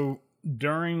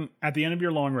end of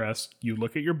your long rest, you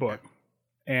look at your book,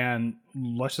 and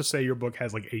let's just say your book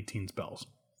has like 18 spells.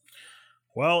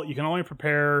 Well, you can only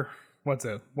prepare, what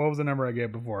was the number I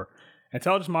gave before?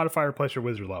 Intelligence modifier plus your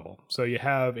wizard level. So you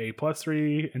have a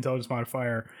 +3 intelligence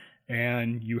modifier,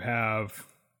 and you have,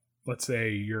 let's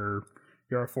say you're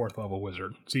a 4th level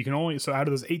wizard. So out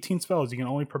of those 18 spells, you can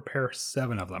only prepare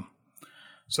 7 of them.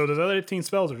 So those other 18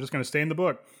 spells are just going to stay in the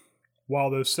book,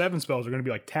 while those 7 spells are going to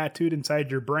be like tattooed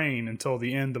inside your brain until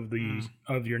the end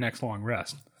of your next long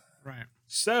rest. Right.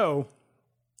 So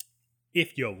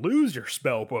if you lose your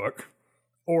spell book,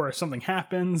 or if something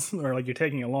happens, or like you're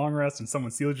taking a long rest and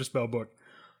someone steals your spell book,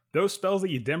 those spells that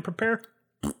you didn't prepare,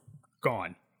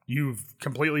 gone. You've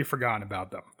completely forgotten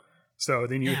about them. So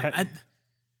then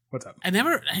what's up?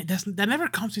 That never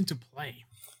comes into play.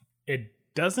 It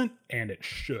doesn't, and it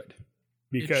should.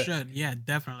 It should, yeah,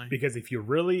 definitely. Because if you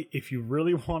really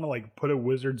want to like put a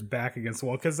wizard's back against the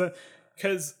wall, because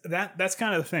that's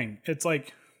kind of the thing. It's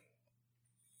like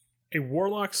a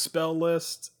warlock spell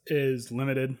list is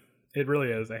limited. It really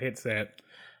is. I hate to say it.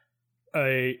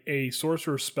 A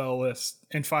sorcerer spell list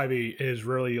in 5e is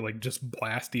really like just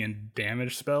blasty and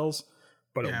damage spells,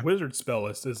 but a wizard spell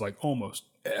list is like almost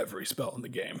every spell in the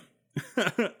game.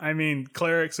 I mean,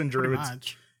 clerics and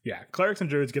druids. Yeah, clerics and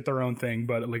druids get their own thing,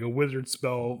 but like a wizard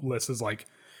spell list is like,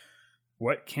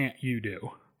 what can't you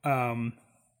do? So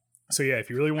yeah, if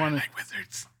you really want to, like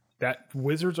wizards,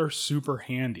 wizards are super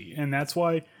handy, and that's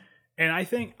why. And I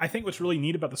think what's really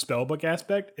neat about the spellbook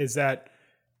aspect is that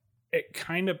it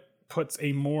kind of puts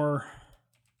a more,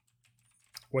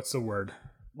 what's the word?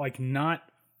 Like not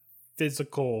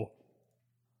physical.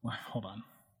 Hold on.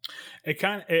 It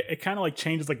kind of like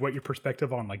changes like what your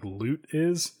perspective on like loot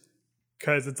is.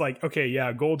 Because it's like, okay,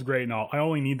 yeah, gold's great and all. I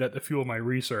only need that to fuel my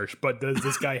research. But does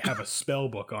this guy have a spell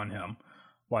book on him?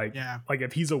 Like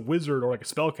if he's a wizard or like a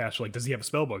spellcaster, like, does he have a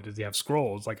spell book? Does he have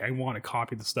scrolls? Like, I want to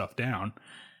copy the stuff down.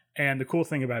 And the cool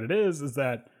thing about it is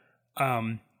that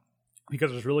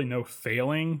because there's really no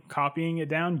failing copying it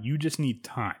down, you just need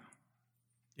time.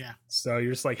 Yeah. So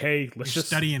you're just like, hey, let's just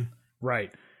studying. Right.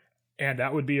 And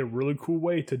that would be a really cool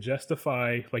way to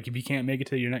justify, like, if you can't make it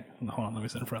to your next... Hold on, let me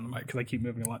sit in front of the mic because I keep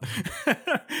moving a lot.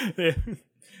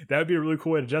 That would be a really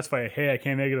cool way to justify, hey, I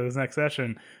can't make it to this next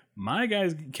session. My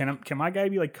guys, can my guy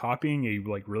be, like, copying a,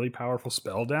 like, really powerful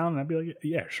spell down? And I'd be like,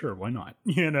 yeah, sure, why not?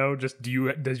 You know, just,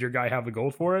 does your guy have the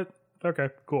gold for it? Okay,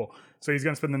 cool. So he's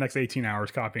going to spend the next 18 hours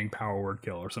copying Power Word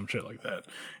Kill or some shit like that.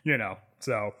 You know,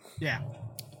 so... Yeah.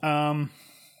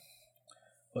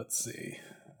 Let's see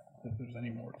if there's any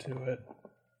more to it.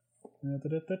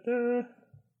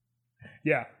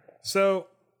 Yeah. So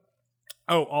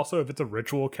Oh, also, if it's a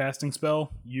ritual casting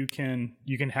spell, you can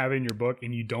have it in your book,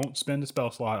 and you don't spend a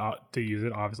spell slot to use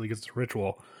it, obviously, because it's a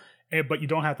ritual, but you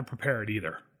don't have to prepare it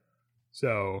either.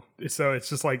 So it's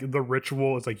just like the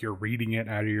ritual is like you're reading it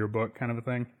out of your book, kind of a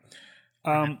thing.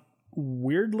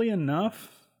 Weirdly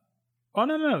enough,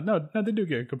 no, they do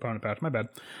get a component patch. My bad.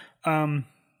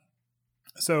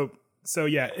 So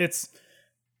yeah, it's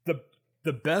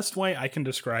the best way I can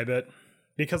describe it,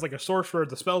 because like a sorcerer,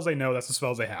 the spells they know, that's the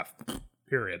spells they have.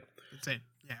 Period. That's it.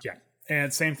 Yeah.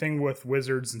 And same thing with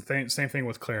wizards and same thing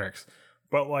with clerics.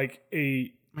 But like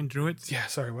druids? Yeah,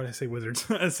 sorry, what did I say? Wizards.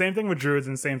 Same thing with druids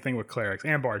and same thing with clerics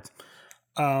and bards.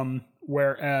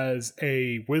 Whereas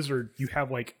a wizard, you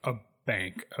have like a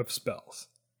bank of spells.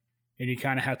 And you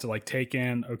kind of have to like take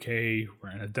in, okay,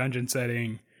 we're in a dungeon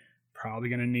setting, probably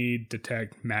going to need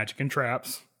detect magic and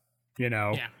traps,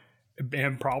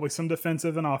 and probably some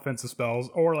defensive and offensive spells.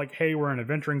 Or like, hey, we're in a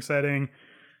venturing setting,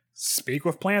 speak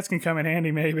with plants can come in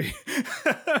handy, maybe.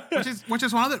 which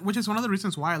is one of the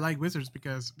reasons why I like wizards,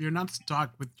 because you're not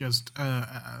stuck with just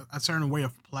a certain way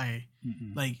of play.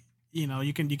 Mm-hmm. Like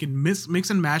you can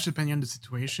mix and match depending on the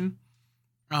situation.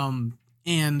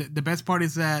 And the best part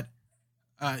is that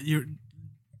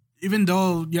even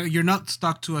though you're not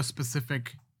stuck to a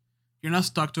specific what's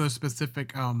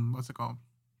it called,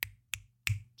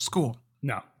 school.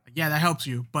 No. Yeah, that helps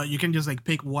you, but you can just like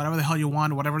pick whatever the hell you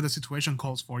want, whatever the situation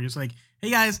calls for. Just like, hey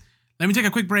guys, let me take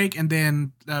a quick break, and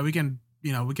then we can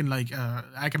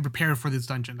I can prepare for this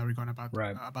dungeon that we're going about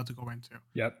to go into.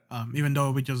 Yep. Even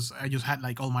though I just had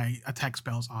like all my attack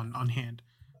spells on hand.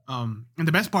 And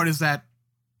the best part is that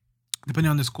depending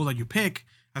on the school that you pick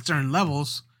at certain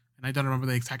levels, and I don't remember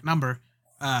the exact number,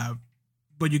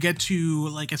 but you get to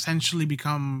like essentially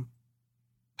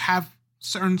have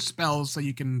certain spells that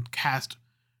you can cast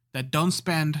that don't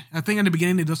spend. I think in the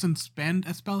beginning it doesn't spend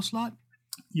a spell slot.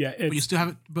 Yeah, but you still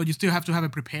have to have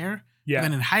it prepare. Yeah. And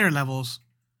then in higher levels,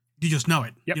 you just know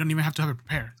it. Yep. You don't even have to have it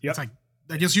prepared. Yep. It's like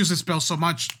I just use this spell so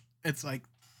much. It's like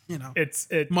it's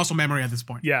muscle memory at this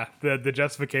point. Yeah, the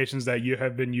justifications that you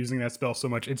have been using that spell so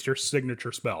much, it's your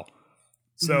signature spell.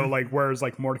 So like, whereas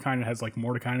like Mordekainen has like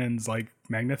Mordekainen's like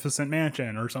Magnificent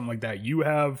Mansion or something like that, you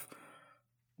have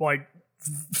like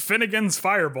Finnegan's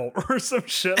Firebolt or some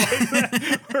shit like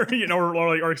that, or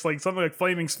like something like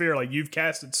Flaming Sphere. Like you've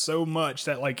cast it so much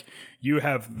that like you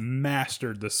have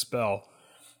mastered the spell,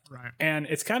 right? And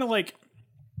it's kind of like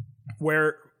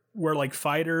where like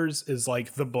fighters is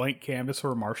like the blank canvas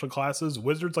for martial classes.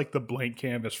 Wizards like the blank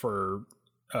canvas for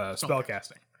spell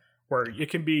casting, where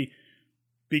it can be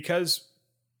because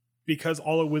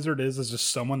all a wizard is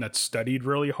just someone that's studied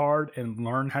really hard and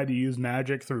learned how to use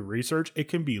magic through research. It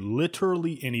can be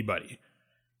literally anybody,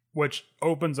 which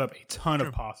opens up a ton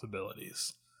of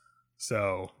possibilities.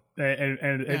 So,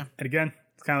 and again,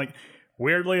 it's kind of like,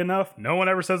 weirdly enough, no one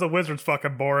ever says a wizard's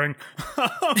fucking boring.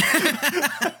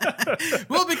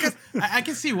 Well, because I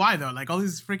can see why though. Like all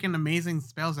these freaking amazing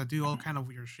spells that do all kind of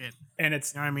weird shit. And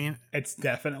it's, what I mean? It's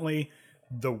definitely,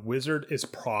 the wizard is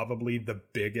probably the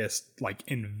biggest like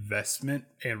investment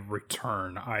and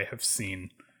return I have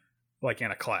seen like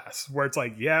in a class, where it's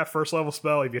like, yeah, first level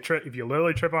spell, if you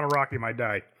literally trip on a rock, you might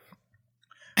die.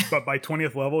 But by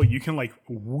 20th level, you can like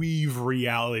weave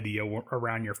reality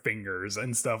around your fingers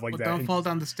and stuff like that. Don't fall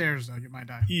down the stairs though, you might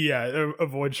die. Yeah,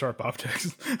 avoid sharp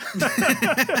objects.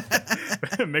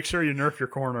 Make sure you nerf your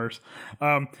corners.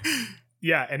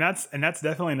 Yeah, and that's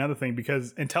definitely another thing,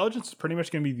 because intelligence is pretty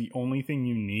much going to be the only thing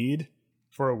you need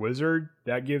for a wizard.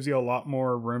 That gives you a lot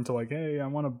more room to like, hey, I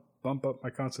want to bump up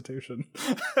my constitution.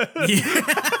 I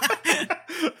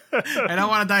don't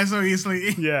want to die so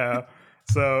easily. Yeah.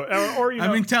 So, or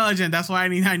I'm intelligent. That's why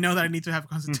I know that I need to have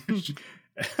constitution.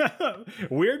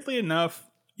 Weirdly enough,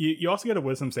 you also get a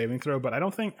wisdom saving throw, but I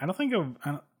don't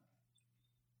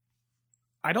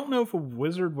know if a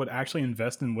wizard would actually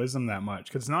invest in wisdom that much,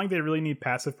 because it's not like they really need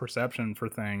passive perception for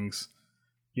things,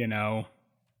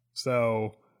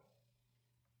 So,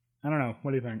 I don't know.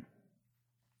 What do you think?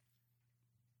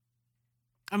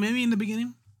 Maybe in the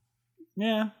beginning.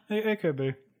 Yeah, it could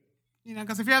be.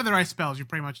 Because if you have the right spells, you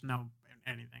pretty much know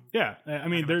anything. Yeah, I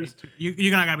mean,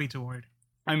 you're not gonna be too worried.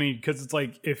 I mean, because it's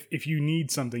like if you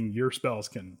need something, your spells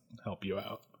can help you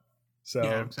out. So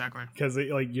yeah, exactly. Because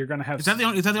like you're gonna have. Is that the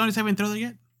only saving throw they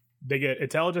get? They get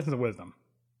intelligence and wisdom.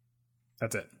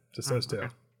 That's it. Just those two. Okay.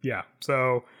 Yeah.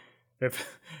 So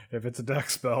if it's a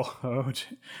dex spell, or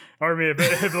I mean,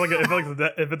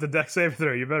 if it's a dex saving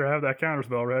throw, you better have that counter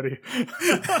spell ready.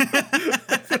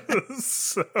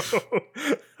 So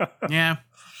yeah.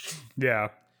 Yeah.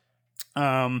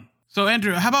 So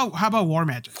Andrew, how about war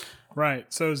magic? Right.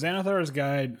 So Xanathar's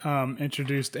Guide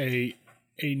introduced a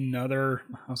another.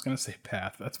 I was gonna say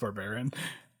path. That's barbarian.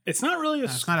 It's not really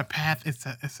it's not a path.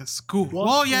 It's a school.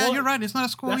 Well, you're right. It's not a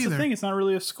school that's either. That's the thing. It's not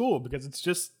really a school because it's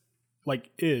just like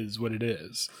is what it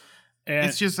is. And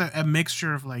it's just a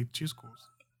mixture of like two schools.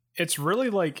 It's really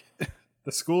like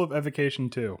the School of Evocation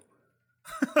too.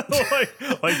 like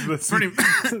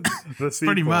the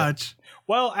pretty much.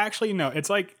 Well, actually, no. It's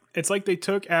like they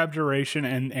took abjuration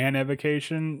and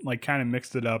evocation, like kind of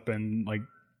mixed it up and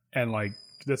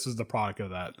this is the product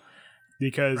of that.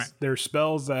 Because there's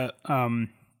spells that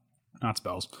not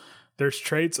spells. There's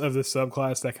traits of the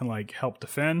subclass that can like help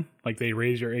defend, like they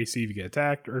raise your AC if you get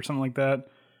attacked or something like that.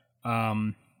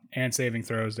 And saving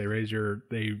throws, they raise your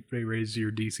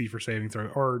DC for saving throw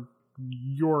or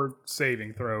your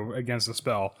saving throw against a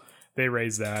spell. They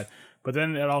raise that. But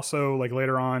then it also like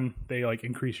later on they like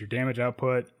increase your damage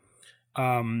output.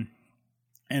 And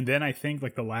then I think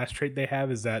like the last trait they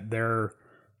have is that their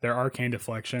arcane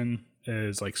deflection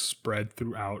is like spread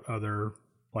throughout other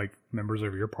like members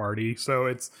of your party. So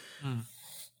it's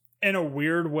in a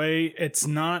weird way, it's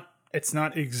not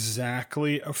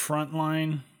exactly a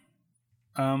frontline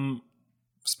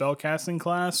spellcasting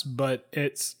class, but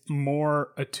it's more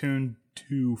attuned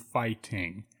to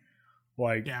fighting.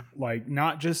 Like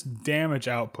not just damage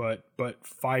output, but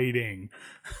fighting.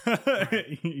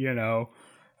 You know.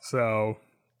 So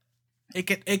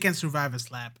it can survive a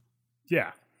slap.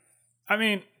 Yeah. I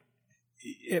mean,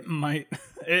 it might.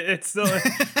 It's still.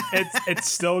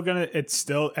 It's still gonna. It's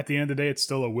still at the end of the day. It's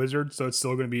still a wizard, so it's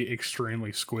still gonna be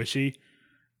extremely squishy.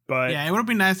 But yeah, it would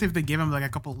be nice if they give him like a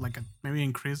couple, like maybe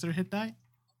increase their hit die.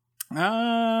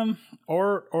 Or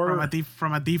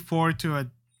from a D4 to a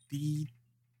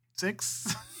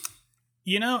D6.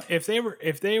 You know, if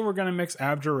they were gonna mix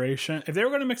abjuration,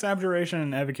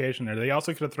 and evocation there, they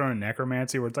also could have thrown in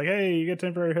necromancy, where it's like, hey, you get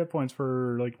temporary hit points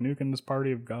for like nuking this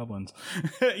party of goblins.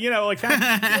 You know, like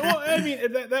well, I mean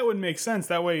that would make sense.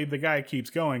 That way the guy keeps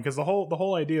going, because the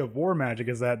whole idea of war magic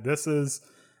is that this is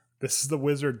the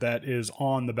wizard that is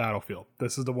on the battlefield.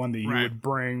 This is the one that you would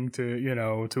bring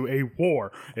to a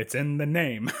war. It's in the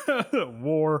name,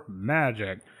 war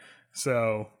magic.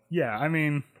 So yeah, I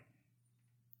mean.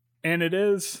 And it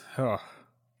is,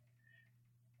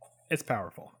 it's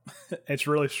powerful. It's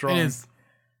really strong. It is.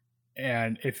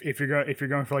 And if you're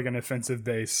going for like an offensive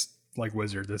base like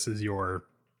wizard, this is the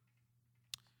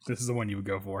one you would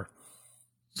go for.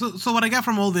 So what I got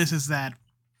from all this is that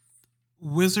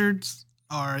wizards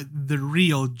are the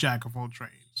real jack of all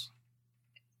trades.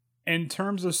 In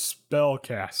terms of spell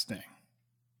casting,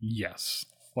 yes.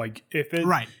 Like if it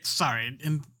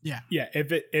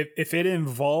if it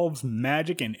involves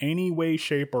magic in any way,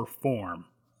 shape, or form,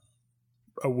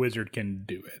 a wizard can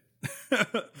do it.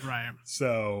 Right.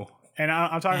 So, and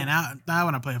I'm talking. And I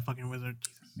want to play a fucking wizard.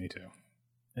 Me too.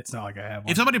 It's not like I have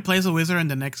one. If somebody plays a wizard in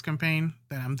the next campaign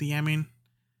that I'm DMing,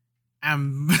 I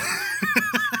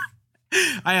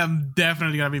am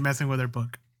definitely gonna be messing with their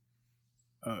book.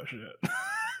 Oh shit.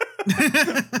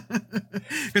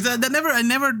 Because I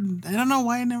don't know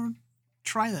why I never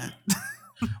try that.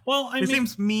 Well, it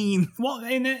seems mean. Well,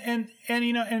 and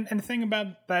you know, and the thing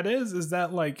about that is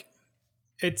that like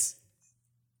it's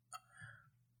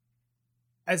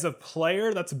as a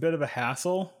player that's a bit of a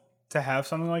hassle to have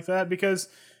something like that because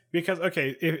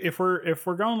okay, if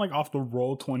we're going like off the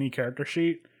Roll20 character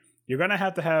sheet, you're gonna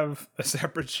have to have a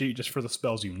separate sheet just for the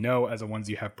spells you know as the ones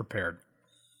you have prepared.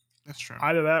 That's true.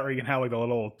 Either that, or you can have like a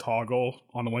little toggle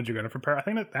on the ones you're going to prepare. I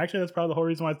think that's probably the whole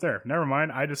reason why it's there. Never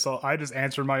mind. I just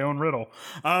answered my own riddle.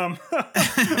 But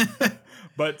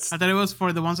I thought it was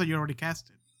for the ones that you already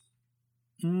casted.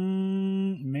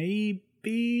 Maybe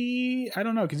I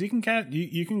don't know, because you can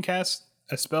cast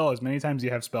a spell as many times as you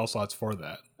have spell slots for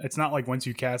that. It's not like once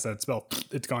you cast that spell,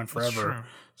 it's gone forever.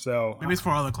 So maybe it's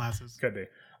for all the classes. Could be.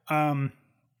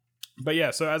 But yeah.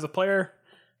 So as a player.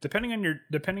 Depending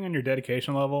on your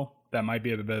dedication level, that might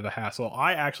be a bit of a hassle.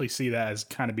 I actually see that as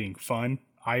kind of being fun.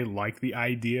 I like the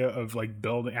idea of like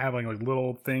having like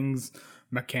little things,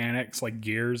 mechanics, like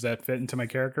gears that fit into my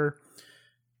character.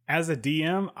 As a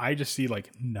DM, I just see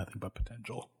like nothing but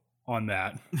potential on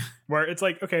that. Where it's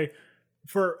like,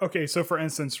 so for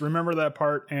instance, remember that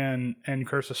part in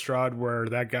Curse of Strahd where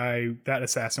that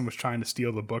assassin was trying to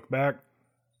steal the book back?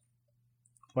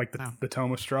 Like the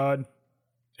Tome of Strahd?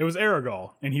 It was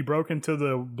Aragorn, and he broke into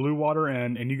the Blue Water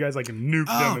Inn, and you guys like nuked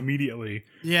them immediately.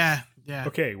 Yeah.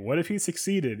 Okay, what if he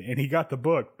succeeded and he got the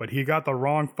book, but he got the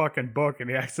wrong fucking book, and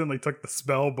he accidentally took the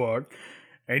spell book,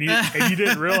 and he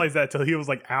didn't realize that till he was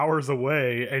like hours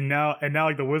away, and now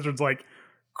like the wizard's like,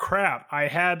 crap, I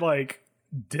had like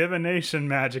divination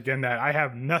magic in that, I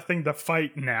have nothing to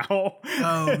fight now.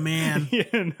 Oh man.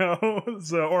 You know,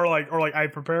 so or like I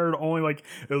prepared only like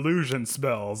illusion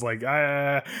spells. Like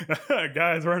I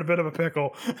guys, we're in a bit of a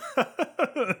pickle.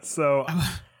 So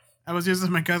I was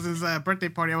using my cousin's birthday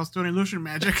party. I was doing illusion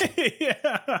magic.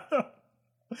 Yeah.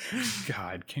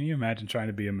 God, can you imagine trying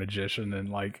to be a magician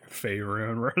in like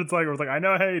Faerun, where it's like I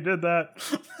know how you did that.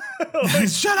 Like,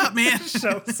 shut up, man.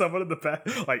 Show someone in the back,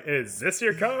 like, is this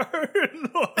your card?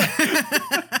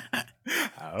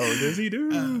 How does he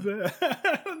do that?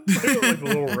 Like the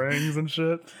little rings and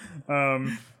shit. No,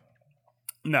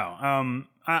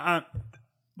 I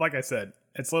like I said,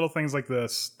 it's little things like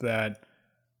this that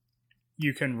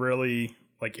you can really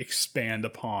like expand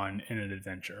upon in an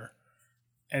adventure.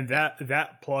 And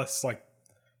that plus like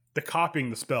the copying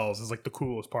the spells is like the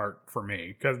coolest part for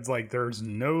me, because like there's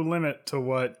no limit to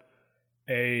what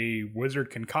a wizard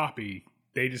can copy.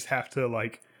 They just have to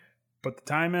like put the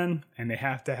time in, and they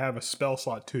have to have a spell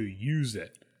slot to use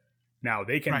it. Now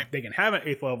they can have an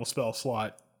 8th level spell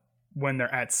slot when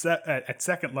they're at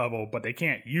second level, but they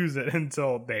can't use it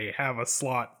until they have a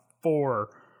slot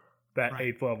for that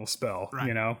 8th level spell.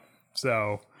 You know,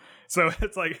 so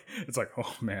it's like,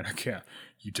 oh man, I can't.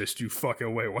 You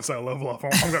fucking wait. Once I level up,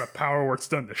 I'm gonna power word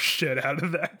stun the shit out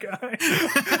of that guy.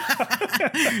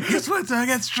 Guess what? So I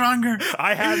get stronger.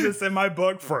 I had this in my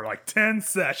book for like 10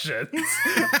 sessions.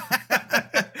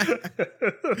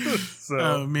 So,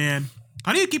 oh man,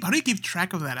 how do you keep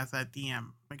track of that as a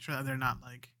DM? Make sure that they're not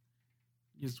like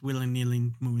just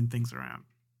willy-nilly moving things around.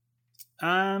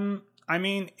 I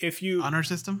mean, if you honor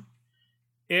system,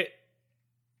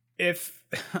 if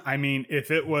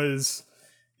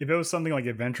it was something like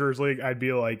Adventurers League, I'd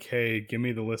be like, hey, give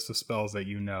me the list of spells that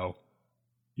you know,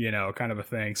 kind of a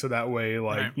thing. So that way,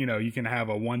 like, you can have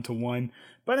a 1-to-1.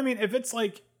 But I mean, if it's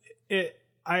like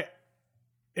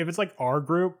our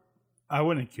group, I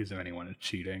wouldn't accuse of anyone of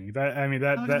cheating.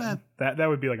 That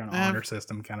would be like an honor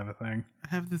system kind of a thing. I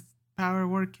have this power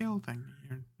word kill thing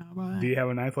here. Do you have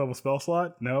a 9th level spell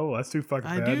slot? No, that's too fucking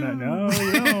bad. Do. No,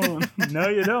 you don't. No,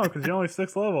 you don't, because you're only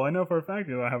 6th level. I know for a fact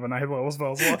you don't have a 9th level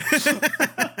spell slot.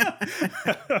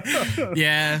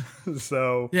 Yeah.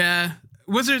 So. Yeah.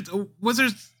 Wizards.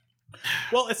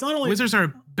 Well, it's not only wizards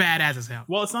are badass as hell.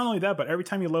 Well, it's not only that, but every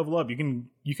time you level up, you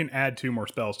can add 2 more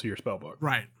spells to your spell book.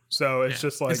 Right. So it's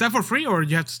just like. Is that for free, or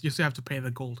you still have to pay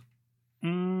the gold?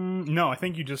 No, I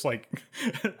think you just like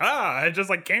it just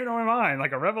like came to my mind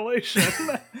like a revelation.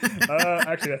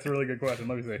 Actually, that's a really good question.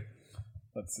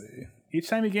 Let's see. Each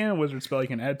time you gain a wizard spell, you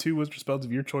can add 2 wizard spells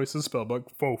of your choice to the spellbook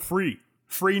for free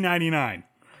 99.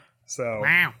 So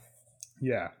wow.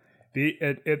 Yeah,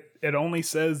 it only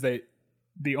says that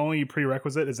the only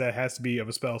prerequisite is that it has to be of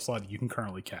a spell slot you can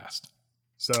currently cast.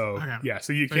 So yeah,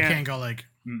 so you can't go like.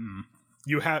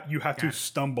 You have to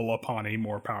stumble upon a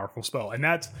more powerful spell, and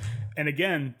that's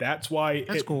why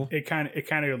cool. It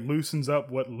kind of loosens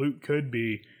up what loot could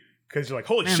be, because you're like,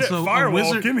 holy shit,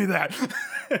 firewall, give me that.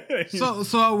 So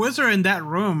a wizard in that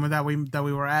room that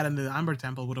we were at in the Amber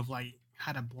Temple would have like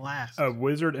had a blast. A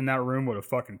wizard in that room would have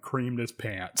fucking creamed his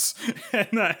pants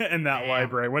in that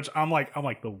library, which I'm like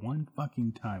the one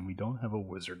fucking time we don't have a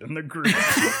wizard in the group.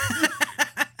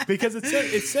 Because it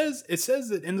says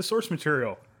that in the source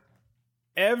material,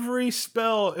 every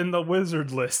spell in the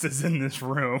wizard list is in this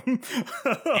room.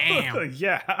 Damn.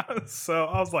 Yeah. So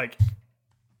I was like,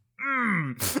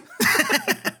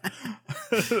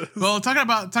 Well, talking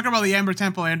about the Amber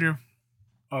Temple, Andrew.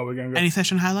 Oh, we're gonna go. Any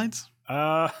session highlights?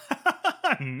 Not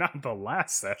the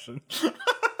last session.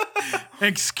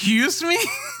 Excuse me?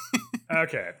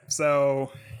 Okay,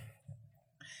 so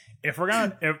if we're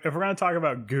gonna talk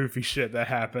about goofy shit that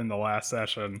happened the last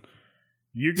session,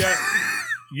 you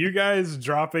guys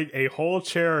dropping a whole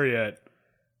chariot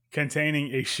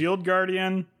containing a shield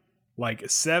guardian, like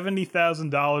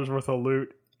 $70,000 worth of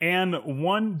loot, and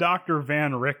 1 Dr.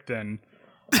 Van Richten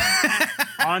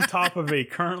on top of a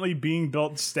currently being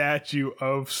built statue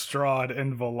of Strahd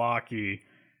and Vallaki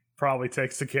probably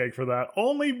takes the cake for that,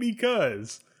 only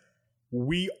because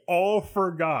we all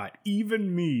forgot,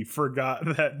 even me forgot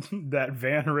that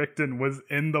Van Richten was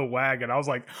in the wagon. I was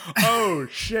like, oh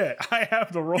shit, I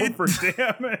have to roll for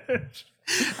damage.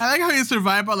 I like how he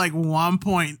survived by like 1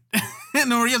 point. And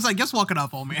Noria's like, just walk it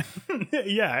off, old man.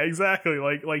 Yeah, exactly.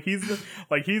 Like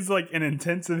he's like in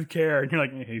intensive care, and you're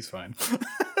like, he's fine.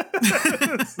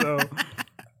 So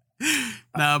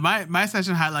no, my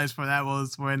session highlights for that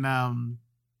was when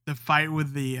the fight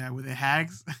with the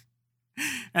hags.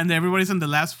 And everybody's on the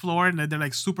last floor, and they're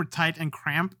like super tight and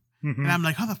cramped. Mm-hmm. And I'm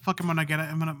like, how the fuck am I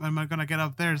gonna get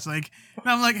up there? It's like,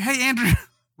 and I'm like, hey Andrew,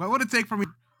 what would it take for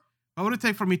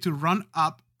me to run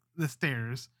up the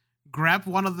stairs, grab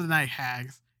one of the night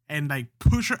hags, and like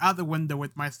push her out the window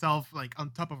with myself like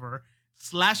on top of her,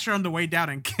 slash her on the way down,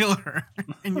 and kill her.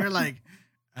 And you're like,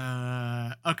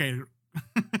 okay.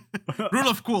 Rule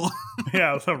of cool.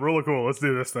 Yeah, it's a rule of cool. Let's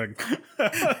do this thing.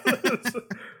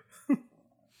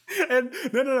 And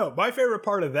no. My favorite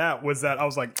part of that was that I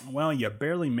was like, well, you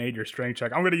barely made your strength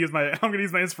check. I'm gonna use my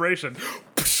inspiration.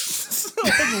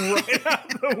 Like right out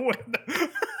the window.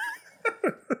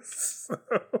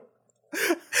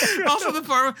 Also,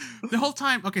 the whole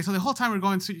time. Okay, so the whole time we're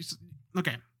going to.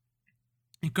 Okay,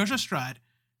 in Kosher Strahd,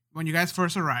 when you guys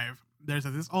first arrive, there's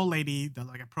this old lady that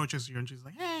like approaches you and she's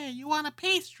like, "Hey, you want a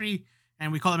pastry?"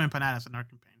 And we call them empanadas in our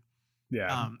campaign.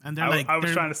 Yeah, and they're I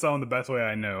was trying to sell them the best way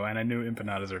I know, and I knew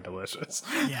empanadas are delicious.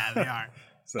 Yeah, they are.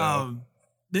 So,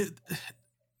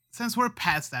 since we're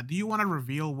past that, do you want to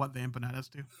reveal what the empanadas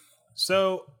do?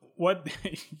 So what?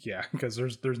 Yeah, because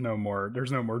there's no more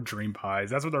dream pies.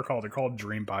 That's what they're called. They're called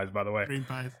dream pies, by the way. Dream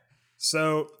pies.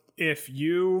 So if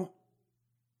you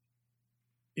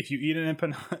eat if you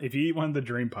eat one of the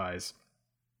dream pies,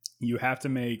 you have to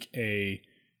make a.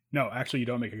 No, actually, you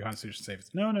don't make a Constitution saving.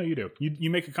 No, you do. You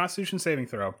make a Constitution saving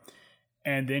throw,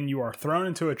 and then you are thrown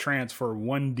into a trance for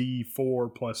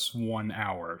 1d4 plus 1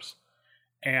 hours.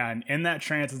 And in that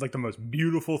trance is like the most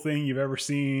beautiful thing you've ever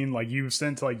seen. Like you've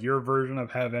sent to like your version of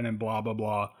heaven and blah blah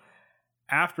blah.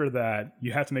 After that,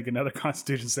 you have to make another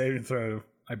Constitution saving throw.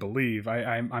 I believe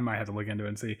I might have to look into it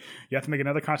and see. You have to make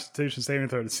another Constitution saving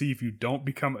throw to see if you don't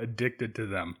become addicted to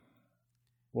them.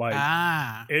 Like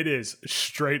it is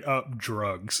straight up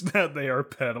drugs that they are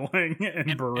peddling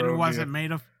in Barovia. And was it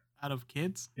made out of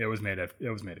kids? It was made of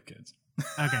kids.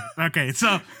 Okay.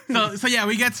 So yeah,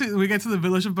 we get to the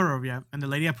village of Barovia, and the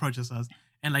lady approaches us,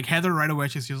 and like Heather right away,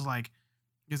 she's like,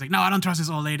 no, I don't trust this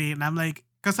old lady, and I'm like,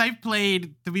 because I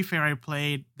played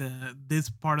this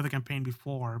part of the campaign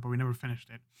before, but we never finished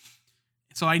it,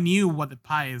 so I knew what the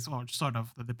pies, or sort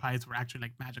of that the pies were actually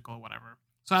like magical or whatever.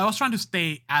 So I was trying to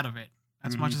stay out of it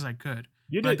as much as I could.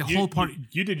 You did. Like the whole party.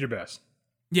 You did your best.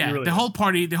 Yeah, really the whole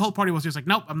party was just like,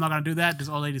 nope, I'm not gonna do that. This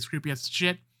old lady's creepy as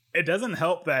shit. It doesn't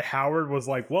help that Howard was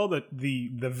like, well, the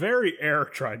very air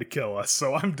tried to kill us,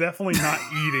 so I'm definitely not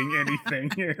eating anything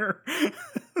here.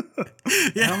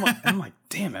 Yeah. And I'm like,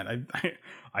 damn it,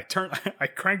 I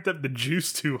cranked up the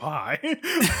juice too high.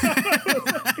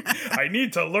 I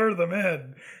need to lure them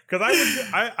in, because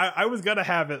I was gonna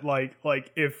have it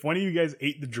like if one of you guys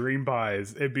ate the dream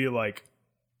pies, it'd be like,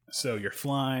 so you're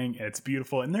flying and it's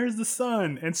beautiful and there's the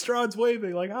sun and Strahd's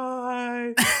waving like,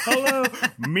 hi, hello.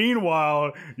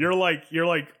 Meanwhile,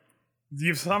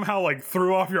 you've somehow like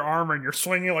threw off your armor and you're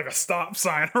swinging like a stop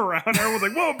sign around. Everyone's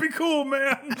like, whoa, be cool,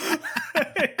 man.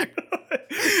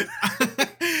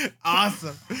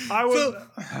 Awesome. I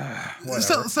was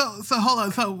so hold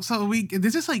on. So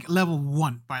this is like level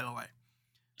 1, by the way.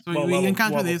 So we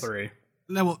encounter level this 3.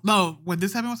 When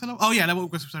this happened was level. Oh yeah,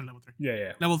 because we started level 3.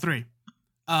 Yeah. Level 3.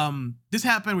 This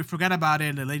happened, we forgot about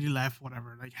it, the lady left,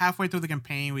 whatever. Like halfway through the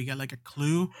campaign, we get like a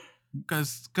clue,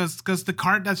 because the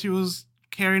cart that she was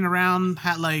carrying around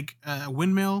had like a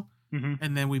windmill,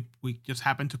 and then we just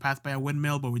happened to pass by a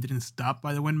windmill, but we didn't stop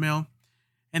by the windmill.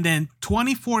 And then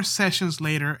 24 sessions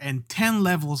later and 10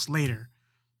 levels later,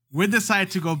 we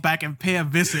decide to go back and pay a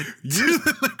visit to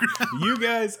the ground. You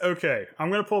guys, okay, I'm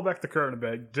gonna pull back the curtain a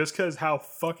bit, just because how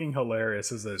fucking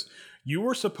hilarious is this. You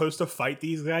were supposed to fight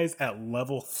these guys at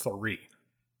level 3.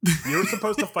 You were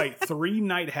supposed to fight 3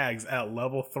 night hags at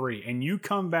level 3, and you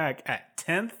come back at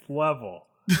 10th level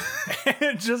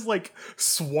and just like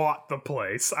swat the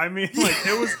place. I mean, like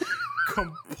it was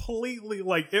completely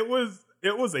like it was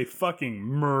a fucking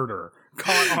murder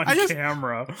caught on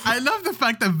camera. I love the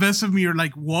fact that Vesemir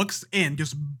like walks in,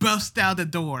 just busts out the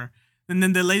door. And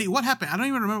then the lady, what happened? I don't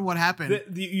even remember what happened.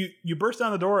 You burst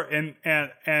down the door and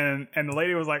the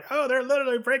lady was like, "Oh, they're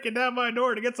literally breaking down my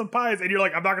door to get some pies." And you're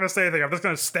like, "I'm not gonna say anything. I'm just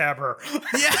gonna stab her."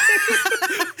 Yeah,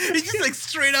 he just like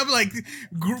straight up like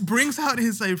brings out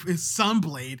his sun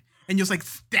blade and just like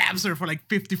stabs her for like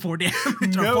 54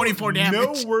 damage or 44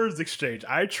 damage. No words exchanged.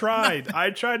 I tried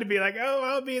to be like, "Oh,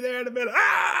 I'll be there in a minute."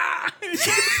 Ah!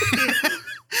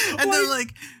 And then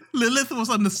like Lilith was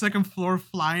on the second floor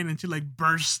flying, and she like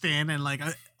burst in, and like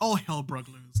all hell broke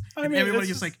loose. And everybody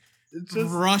just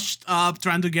rushed up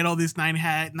trying to get all these night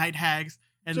hags,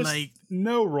 and just like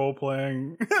no role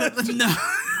playing. No.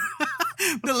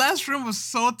 The last room was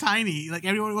so tiny, like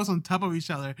everyone was on top of each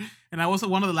other, and I was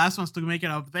one of the last ones to make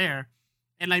it up there.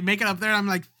 And I make it up there, I'm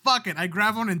like, fuck it, I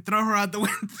grab one and throw her out the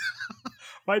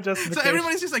window. So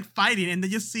everybody's just like fighting, and they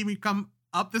just see me come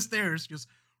up the stairs, just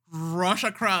rush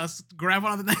across, grab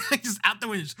one of the just out the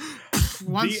window.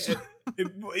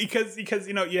 because you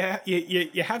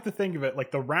have to think of it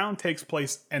like the round takes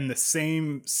place in the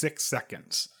same 6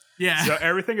 seconds. Yeah. So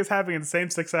everything is happening in the same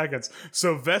 6 seconds.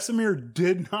 So Vesemir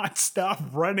did not stop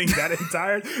running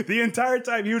the entire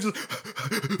time. He was just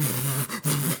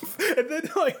and then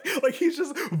like he's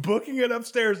just booking it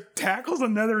upstairs, tackles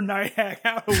another night hag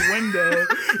out a window.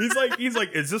 He's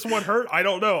like, is this what hurt? I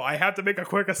don't know. I have to make a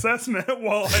quick assessment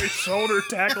while I shoulder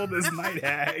tackle this night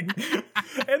hag.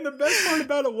 And the best part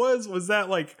about it was that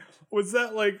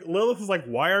Lilith was like,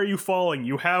 why are you falling?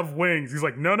 You have wings. He's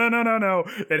like, no.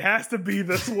 It has to be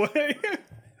this way.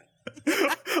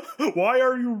 Why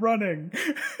are you running?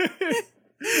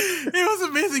 It was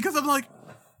amazing because I'm like,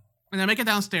 and I make it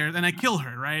downstairs and I kill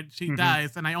her, right? She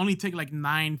dies and I only take like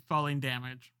 9 falling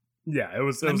damage. Yeah, it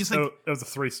was a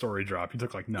 3-story drop. You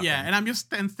took like nothing. Yeah, and I'm just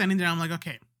standing there. I'm like,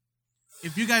 okay,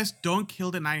 if you guys don't kill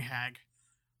the night hag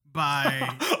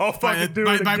by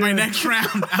my next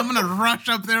round, I'm gonna rush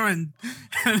up there and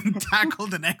tackle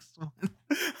the next one.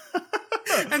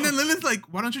 And then Lilith's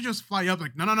like, why don't you just fly up?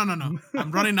 Like, no. I'm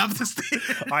running up the stairs.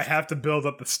 I have to build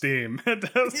up the steam.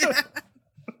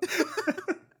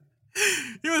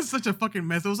 It was such a fucking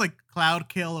mess. It was like cloud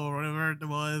kill or whatever it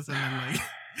was.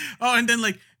 And then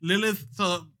like, Lilith,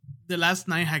 so the last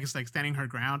night hag is like standing her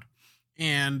ground.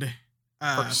 And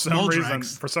for some reason,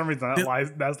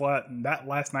 that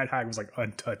last night hag was like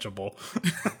untouchable.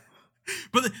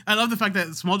 But I love the fact that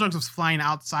Smoldrux was flying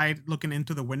outside looking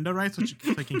into the window, right? So she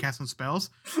can cast some spells.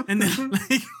 And then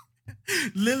like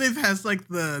Lilith has like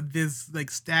this like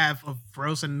staff of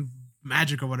frozen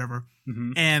magic or whatever.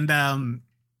 Mm-hmm. And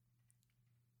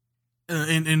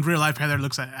in real life, Heather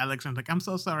looks at Alex and like, I'm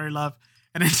so sorry, love.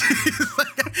 And it's like,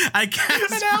 I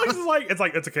cast. And Alex is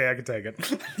like, it's okay, I can take it.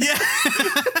 Yeah.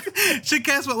 She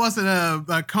cast, what was it,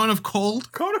 a cone of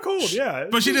cold? Cone of cold, yeah.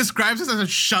 But she describes it as a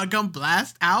shotgun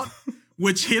blast out,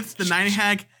 which hits the night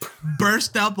hag,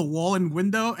 bursts out the wall and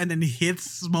window, and then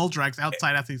hits Smoldrux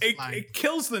outside as he's flying. It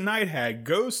kills the night hag.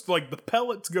 Ghost, like the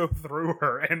pellets go through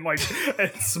her, and like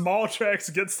and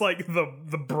Smoldrux gets like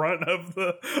the brunt of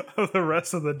the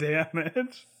rest of the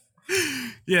damage.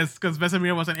 Yes, because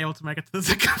Vesemir wasn't able to make it to the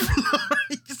second floor.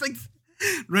 He just like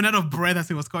ran out of breath as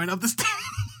he was going up the stairs.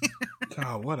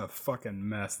 God, what a fucking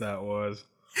mess that was.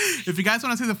 If you guys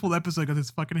want to see the full episode, because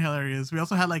it's fucking hilarious, we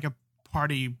also had like a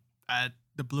party at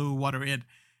the Blue Water Inn.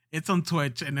 It's on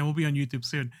Twitch and it will be on YouTube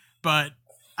soon. But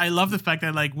I love the fact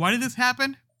that like, why did this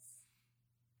happen?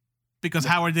 Because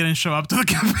Howard didn't show up to the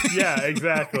campaign. Yeah,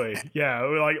 exactly. Yeah,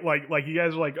 like you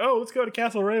guys were like, oh, let's go to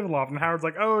Castle Ravenloft, and Howard's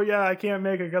like, oh yeah, I can't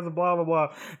make it because of blah blah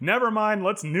blah. Never mind,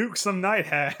 let's nuke some night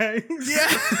hags. Yeah,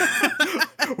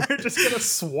 we're just gonna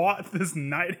swat this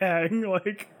night hag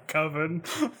like coven.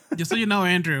 Just so you know,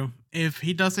 Andrew, if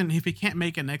he can't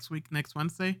make it next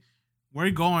Wednesday, we're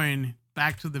going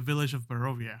back to the village of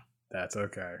Barovia. That's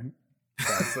okay.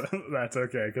 That's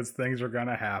okay, because things are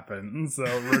gonna happen. So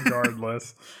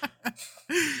regardless.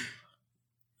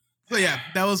 So yeah,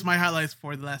 that was my highlights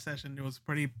for the last session. It was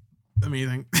pretty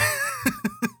amazing.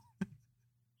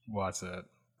 What's it?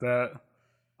 That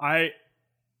I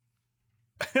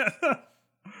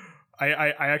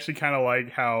actually kind of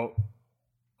like how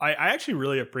I actually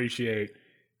really appreciate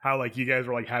how like you guys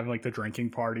were like having like the drinking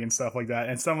party and stuff like that,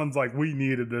 and someone's like, we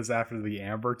needed this after the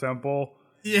Amber Temple.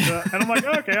 Yeah, and I'm like,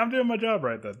 okay, I'm doing my job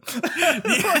right then.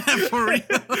 Yeah, for real.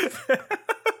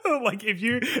 Like if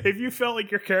you felt like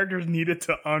your characters needed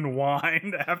to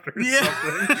unwind after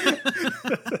something.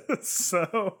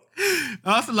 So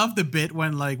I also love the bit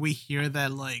when like we hear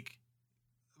that like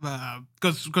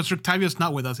because Rictavio's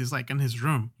not with us, he's like in his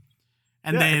room.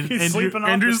 And then he's sleeping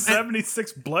off the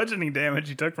 76 bludgeoning damage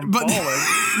he took from falling.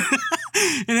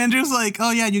 And Andrew's like,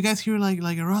 oh yeah, you guys hear like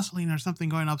a rustling or something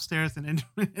going upstairs, and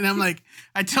I'm like,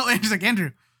 I tell Andrew's like,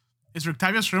 Andrew, is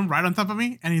Rictavio's room right on top of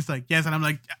me? And he's like, yes. And I'm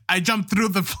like, I jumped through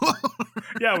the floor.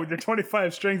 Yeah, with your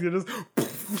 25 strings, you just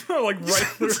like right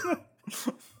through.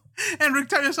 And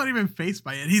Rictavio's not even phased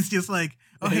by it. He's just like,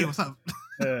 oh hey, what's up?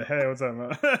 Hey, what's up,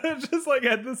 man? Just like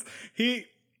at this,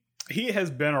 he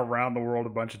has been around the world a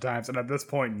bunch of times, and at this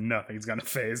point, nothing's gonna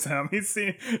phase him. He's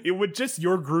seen it with just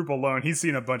your group alone. He's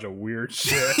seen a bunch of weird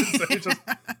shit. So it's just,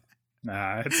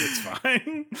 it's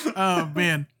fine. Oh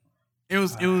man, it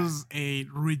was a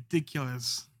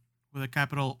ridiculous with a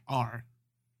capital R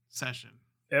session.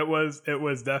 It was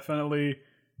definitely.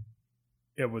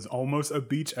 It was almost a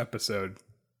beach episode.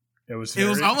 It was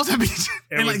almost a beach.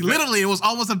 And like literally, it was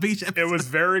almost a beach episode. It was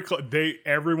very close.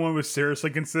 Everyone was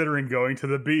seriously considering going to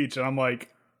the beach, and I'm like,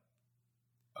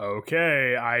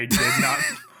 okay, I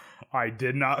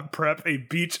did not prep a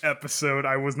beach episode.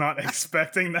 I was not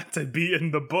expecting that to be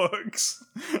in the books.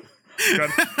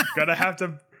 Gonna have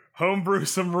to homebrew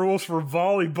some rules for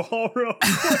volleyball real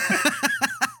quick.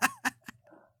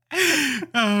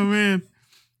 Oh man,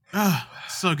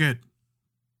 so good.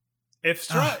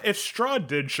 If Straw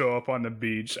did show up on the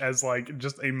beach as like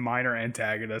just a minor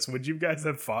antagonist, would you guys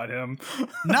have fought him?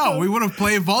 No, we would have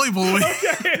played volleyball.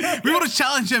 Okay. We would have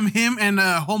challenged him and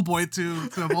Homeboy to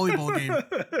a volleyball game.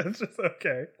 It's just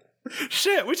okay.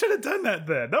 Shit, we should have done that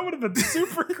then. That would have been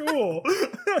super cool.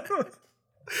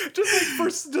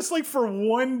 just like for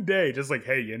one day, just like,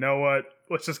 hey, you know what?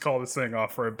 Let's just call this thing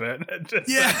off for a bit.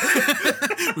 Yeah.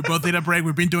 We both need a break.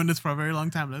 We've been doing this for a very long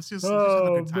time. Let's just have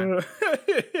a good time.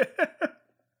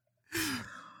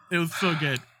 It was so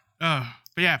good. But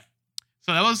yeah.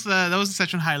 So that was the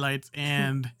session highlights,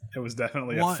 and it was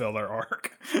definitely a filler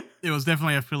arc. It was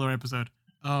definitely a filler episode.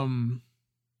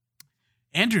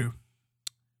 Andrew,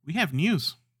 we have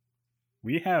news.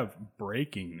 We have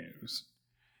breaking news.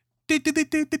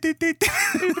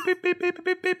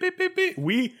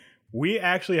 We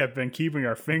actually have been keeping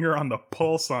our finger on the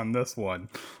pulse on this one.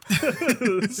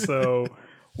 So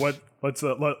let's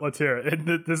hear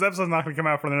it. This episode's not going to come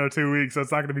out for another 2 weeks, so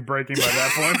it's not going to be breaking by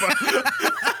that point.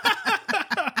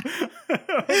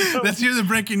 Let's hear the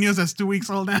breaking news that's 2 weeks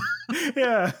old now.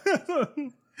 Yeah.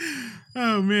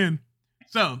 Oh man.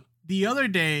 So the other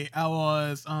day I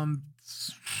was on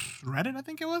Reddit, I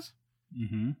think it was.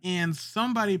 Mm-hmm. And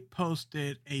somebody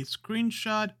posted a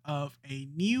screenshot of a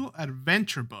new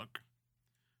adventure book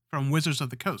from Wizards of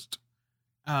the Coast.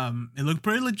 It looked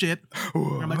pretty legit.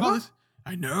 I'm like, oh, this,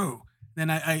 I know. Then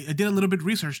I did a little bit of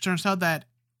research. Turns out that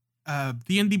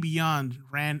D&D Beyond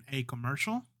ran a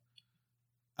commercial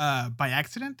by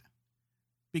accident,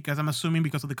 because I'm assuming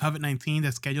because of the COVID-19,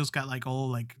 the schedules got like all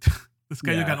like the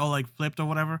schedule got all like flipped or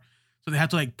whatever. So they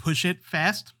had to like push it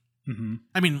fast. Mm-hmm.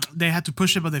 I mean, they had to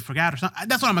push it, but they forgot or something.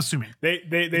 That's what I'm assuming.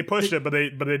 They pushed it, but they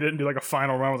didn't do like a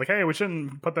final run. It was like, hey, we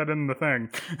shouldn't put that in the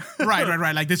thing. Right.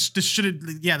 Like this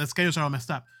shouldn't. Yeah, the schedules are all messed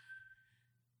up.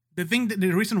 The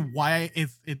reason why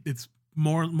it's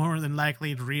more than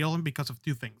likely real because of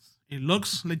two things. It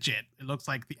looks legit. It looks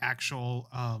like the actual.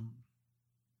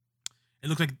 It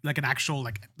looks like an actual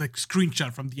like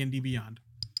screenshot from D&D Beyond.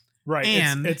 Right,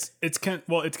 and it's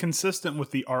consistent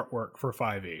with the artwork for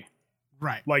 5e.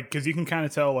 Right. Like, because you can kind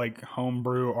of tell, like,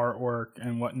 homebrew artwork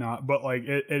and whatnot, but, like,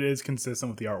 it is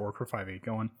consistent with the artwork for 5e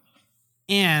going.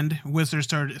 And Wizards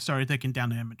started taking down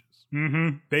the images.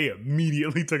 Mm-hmm. They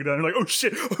immediately took it down. They're like, oh,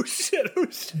 shit.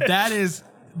 That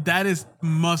is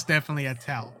most definitely a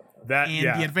tell.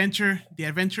 The adventure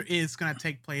is going to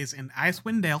take place in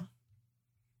Icewind Dale.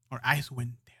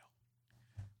 Icewind Dale?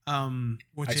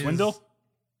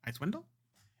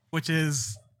 Which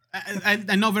is...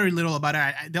 I know very little about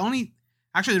it. The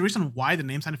reason why the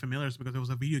name sounded familiar is because it was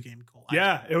a video game called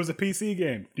Icewind. It was a PC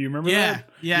game. Do you remember that?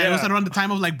 Yeah, it was around the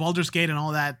time of like Baldur's Gate and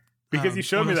all that. Because you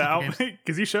showed me that. I'm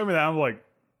like,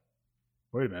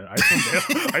 wait a minute,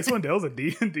 Icewind Dale's a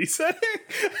D&D setting?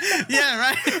 Yeah,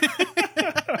 right.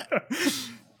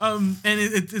 And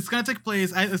it's gonna take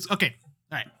place. Okay,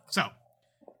 all right. So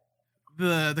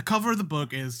the cover of the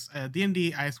book is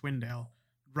D&D Icewind Dale,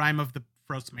 Rime of the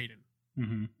Frost Maiden.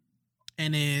 Mm-hmm.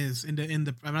 And is in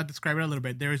the I'm gonna describe it a little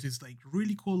bit. There is this like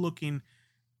really cool looking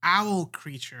owl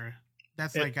creature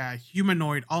that's like a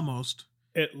humanoid almost.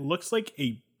 It looks like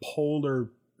a polar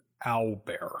owl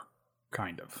bear,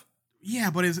 kind of.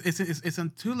 Yeah, but it's on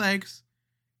two legs.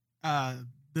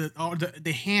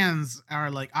 The hands are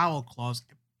like owl claws,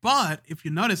 but if you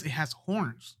notice, it has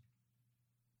horns.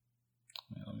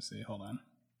 Yeah, let me see. Hold on.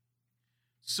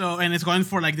 So, and it's going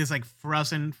for like this like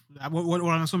frozen, what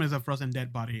I'm assuming is a frozen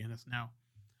dead body in the snow.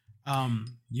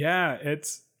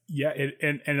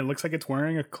 It looks like it's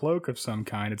wearing a cloak of some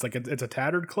kind. It's like it's a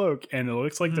tattered cloak, and it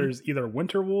looks like there's either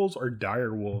winter wolves or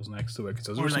dire wolves next to it.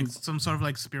 Or like some sort of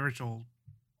like spiritual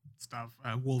stuff,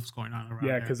 wolves going on around.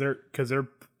 Yeah, because they're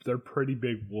pretty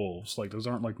big wolves. Like those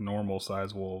aren't like normal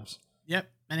size wolves. Yep,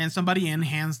 and then somebody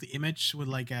enhanced the image with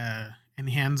like a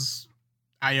enhance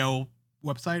IO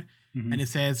website. Mm-hmm. And it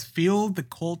says, feel the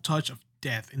cold touch of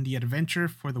death in the adventure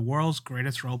for the world's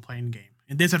greatest role-playing game.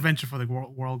 In this adventure for the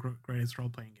world's greatest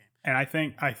role-playing game. And I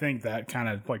think that kind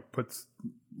of like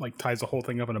ties the whole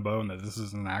thing up in a bow, and that this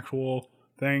is an actual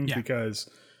thing, because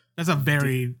that's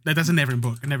in every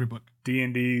book.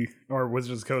 D&D or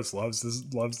Wizards of the Coast loves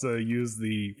to use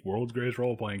the world's greatest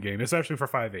role-playing game, especially for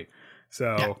 5e.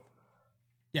 So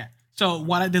yeah. So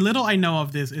the little I know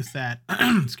of this is that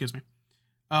excuse me.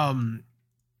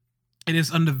 It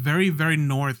is on the very, very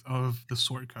north of the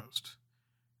Sword Coast,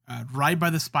 right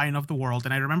by the spine of the world.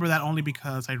 And I remember that only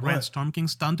because I read Storm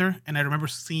King's Thunder, and I remember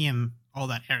seeing all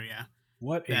that area.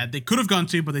 That they could have gone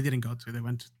to, but they didn't go to. They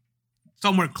went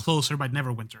somewhere closer, but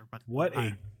never winter. But what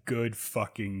a good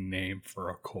fucking name for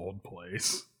a cold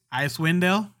place. Icewind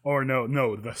Dale? Or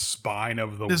no, the spine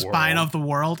of the world. The spine of the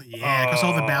world? Yeah, because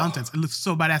all the mountains. It looks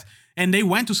so badass. And they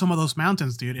went to some of those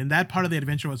mountains, dude. And that part of the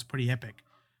adventure was pretty epic.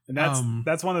 And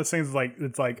that's one of those things like,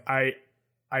 it's like, I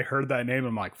heard that name and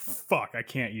I'm like, fuck, I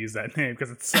can't use that name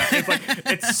because it's like,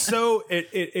 it's so,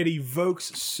 it evokes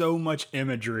so much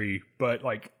imagery, but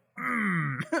like,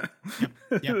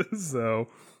 Yep. So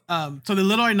the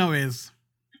little I know is,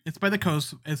 it's by the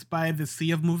coast. It's by the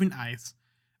Sea of Moving Ice.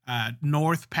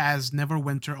 North past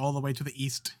Neverwinter all the way to the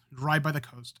east, right by the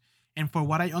coast. And for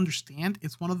what I understand,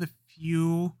 it's one of the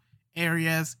few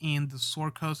areas in the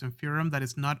Sword Coast and Furum that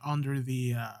is not under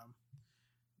the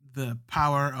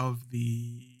power of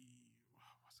the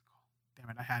what's it called? Damn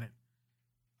it, I had it.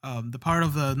 The part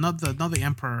of the not the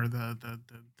Emperor,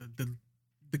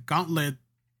 the gauntlet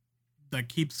that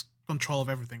keeps control of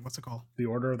everything. What's it called? the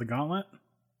Order of the Gauntlet?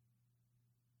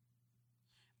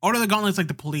 Order of the Gauntlet is like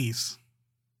the police.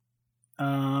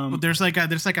 But there's like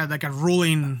a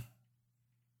ruling.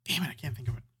 Damn it, I can't think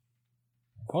of it.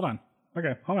 Hold on.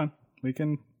 Okay, hold on. We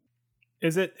can.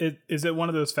 Is it one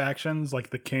of those factions like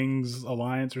the King's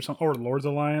Alliance or something, or Lord's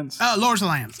Alliance? Lord's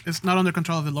Alliance. It's not under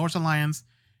control of the Lord's Alliance,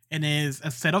 and is a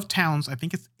set of towns. I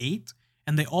think it's 8,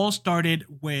 and they all started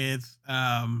with.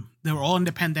 They were all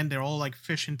independent. They're all like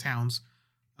fishing towns.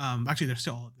 Actually, they're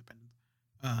still all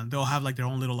independent. They all have like their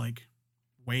own little like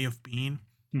way of being.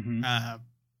 Mm-hmm.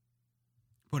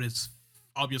 But it's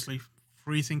obviously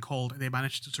freezing cold. They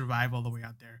managed to survive all the way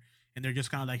out there. And they're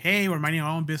just kind of like, hey, we're minding our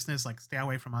own business. Like, stay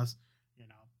away from us. You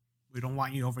know, we don't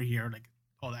want you over here. Like,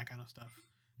 all that kind of stuff.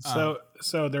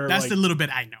 So they're that's like, the little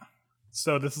bit I know.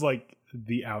 So this is like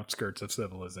the outskirts of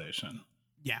civilization.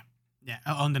 Yeah.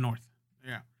 On the north.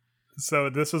 Yeah. So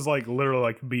this is like literally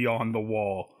like beyond the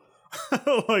wall.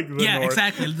 Like the north.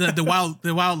 Exactly. The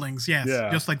wildlings. Yes. Yeah.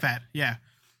 Just like that. Yeah.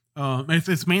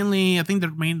 It's mainly, I think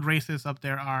the main races up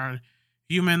there are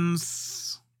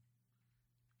humans,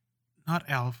 not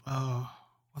elf.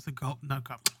 What's it called? Not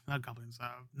goblins.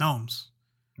 Gnomes.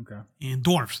 Okay. And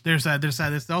dwarves. There's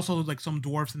also like some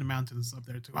dwarves in the mountains up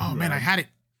there too. Oh man, I had it.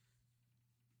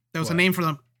 There was a name for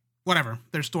them. Whatever.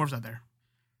 There's dwarves out there.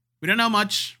 We don't know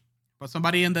much, but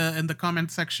somebody in the comment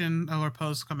section of our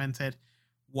post commented,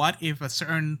 "What if a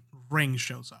certain ring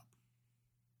shows up?"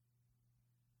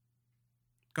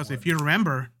 Because if you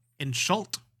remember, in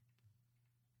Schult,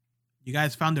 you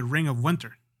guys found the Ring of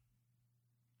Winter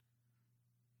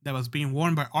that was being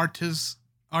worn by artist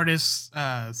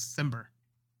Simber.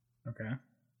 Okay.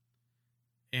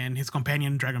 And his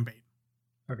companion Dragonbait.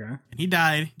 Okay. And he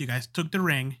died. You guys took the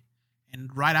ring,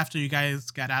 and right after you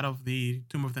guys got out of the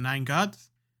Tomb of the Nine Gods,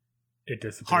 it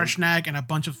disappeared. Harshnag and a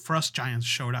bunch of frost giants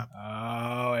showed up.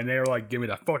 Oh, and they were like, "Give me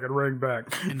that fucking ring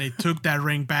back!" And they took that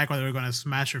ring back, or they were going to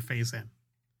smash your face in.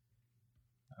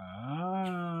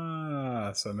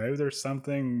 So maybe there's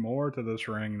something more to this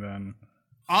ring than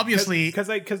obviously, because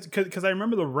I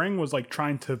remember the ring was like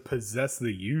trying to possess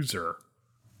the user.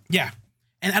 Yeah,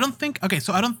 and I don't think I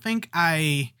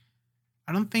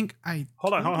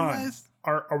hold on.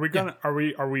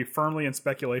 Are we firmly in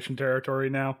speculation territory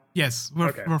now? Yes,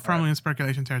 we're firmly in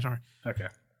speculation territory. Okay.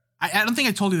 I don't think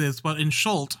I told you this, but in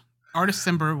Schult, artist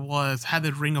Simber had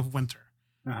the Ring of Winter.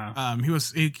 Uh-huh.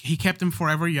 He kept him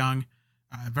forever young.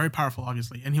 Very powerful,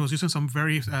 obviously, and he was using some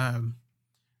very some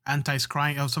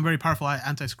very powerful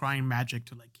anti-scrying magic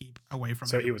to like keep away from.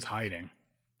 So everything.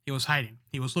 He was hiding.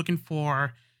 He was looking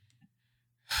for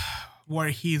where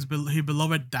his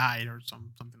beloved died, or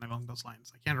something along those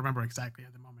lines. I can't remember exactly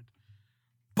at the moment.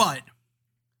 But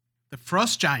the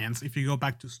Frost Giants, if you go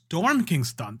back to Storm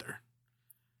King's Thunder,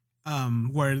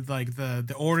 where like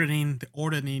the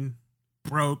ordering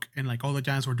broke and like all the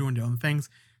giants were doing their own things.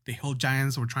 The hill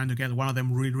giants were trying to get one of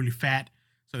them really, really fat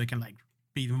so they can like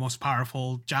be the most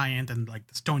powerful giant, and like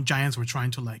the stone giants were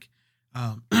trying to like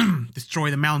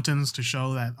destroy the mountains to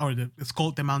show that, or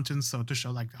sculpt the mountains so to show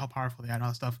like how powerful they are and all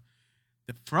that stuff.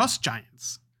 The frost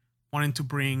giants wanted to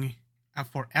bring a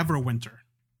forever winter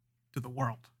to the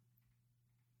world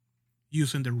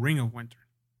using the Ring of Winter.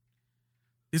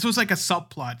 This was like a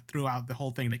subplot throughout the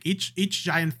whole thing. Like each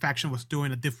giant faction was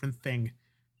doing a different thing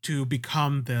to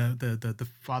become the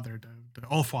father, the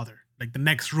all-father, like the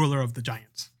next ruler of the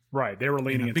giants. Right, they were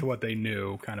leaning into what they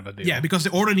knew, kind of a deal. Yeah, because the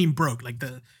ordering broke, like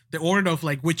the order of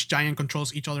like which giant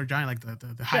controls each other giant, like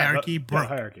the hierarchy broke. The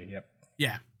hierarchy, yep.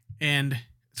 Yeah, and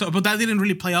so, but that didn't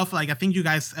really play off. Like I think you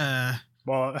guys.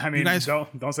 Well, I mean,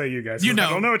 don't say you guys. You know, I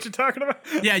don't know what you're talking about.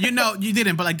 Yeah, you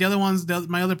didn't, but like the other ones,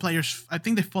 my other players, I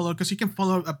think they followed, because you can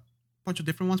follow a bunch of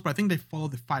different ones, but I think they follow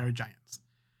the fire giants.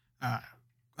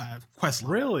 quest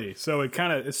line. Really? So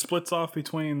it splits off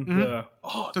between the.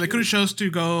 Oh, so they could have chose to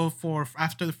go for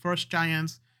after the frost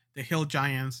giants, the hill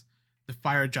giants, the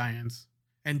fire giants,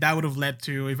 and that would have led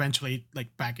to eventually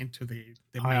like back into the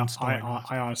main story.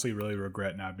 I honestly really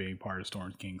regret not being part of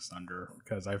Storm King's Thunder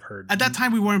because I've heard at that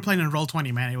time we weren't playing in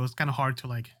Roll20, man. It was kind of hard to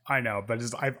like. I know, but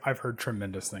I've heard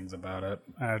tremendous things about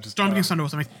it. Storm King's Thunder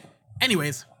was amazing.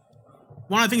 Anyways,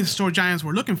 one of the things the Storm Giants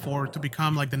were looking for to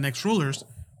become like the next rulers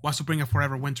was to bring a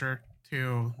forever winter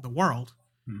to the world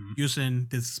using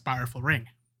this powerful ring.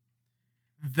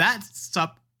 That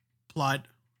subplot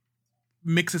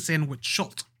mixes in with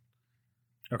Schultz.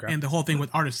 Okay. And the whole thing with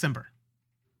Artist Timber.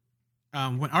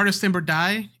 When Artist Timber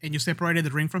died and you separated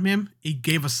the ring from him, it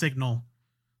gave a signal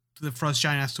to the Frost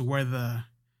Giant as to where the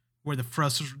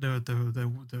frost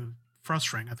the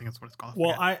frost ring, I think that's what it's called.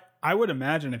 Well, I would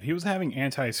imagine if he was having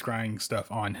anti-scrying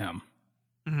stuff on him,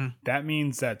 that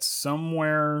means that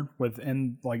somewhere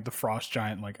within like the Frost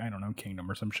Giant, like I don't know, kingdom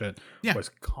or some shit, was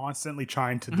constantly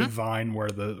trying to divine where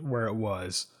it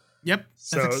was. Yep,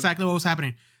 that's exactly what was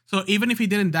happening. So even if he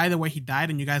didn't die the way he died,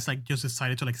 and you guys like just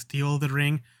decided to like steal the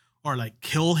ring or like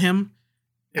kill him,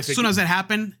 as soon as that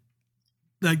happened,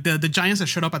 like the giants that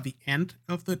showed up at the end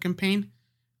of the campaign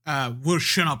will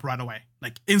show up right away,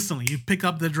 like instantly. You pick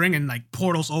up the ring and like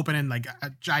portals open and like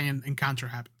a giant encounter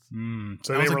happens.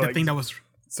 So that was like the thing that was.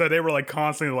 So they were like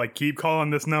constantly like keep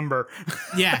calling this number.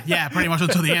 yeah, pretty much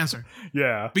until the answer.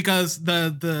 Yeah, because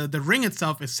the ring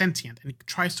itself is sentient and it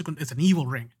tries to. It's an evil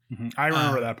ring. I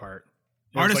remember that part.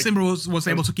 Artist Timber was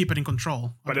able to keep it in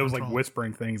control, but it was like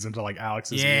whispering things into like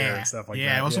Alex's ear and stuff like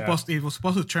that. It was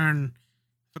supposed to turn.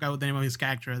 I forgot what the name of his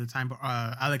character at the time, but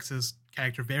Alex's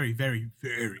character very, very,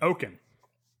 very Oaken.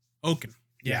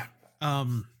 Yeah.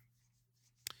 But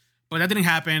that didn't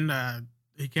happen.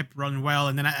 He kept running well,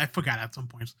 and then I forgot at some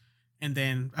points. And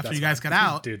then after you guys got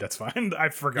out, dude, that's fine.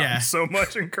 I've forgotten so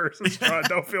much in Curses.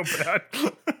 Don't feel bad.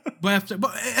 but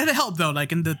it helped though.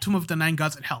 Like in the Tomb of the Nine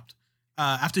Gods, it helped.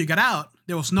 After you got out,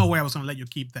 there was no way I was going to let you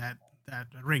keep that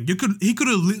ring. He could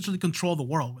have literally controlled the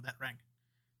world with that ring.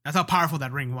 That's how powerful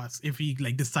that ring was. If he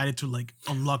like decided to like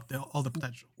unlock all the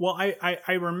potential. Well,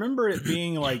 I remember it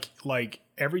being like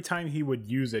every time he would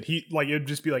use it, it would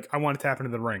just be like, I want to tap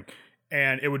into the ring.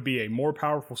 And it would be a more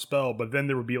powerful spell, but then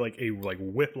there would be like a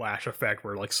whiplash effect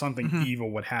where like something evil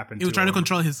would happen. He would try to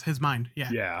control his mind. Yeah.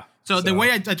 Yeah. So the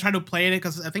way I tried to play it,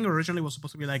 because I think originally it was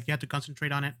supposed to be like you had to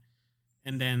concentrate on it,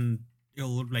 and then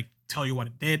it'll like tell you what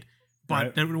it did.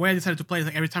 But the way I decided to play is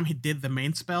like every time he did the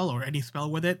main spell or any spell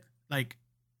with it, like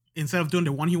instead of doing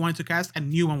the one he wanted to cast, a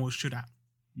new one will shoot out.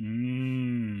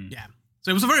 Yeah.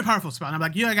 So it was a very powerful spell. And I'm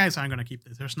like, you guys aren't gonna keep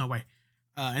this. There's no way.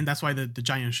 And that's why the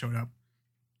giant showed up.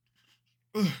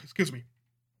 Excuse me.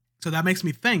 So that makes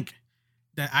me think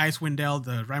that Icewind Dale,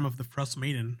 the Rime of the Frost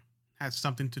Maiden, has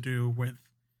something to do with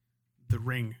the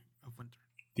Ring of Winter.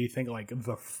 Do you think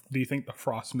the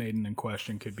Frost Maiden in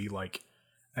question could be like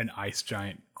an ice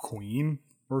giant queen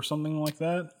or something like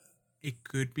that? It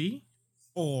could be,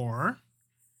 or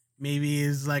maybe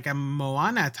it's like a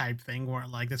Moana type thing where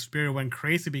like the spirit went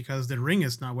crazy because the ring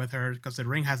is not with her because the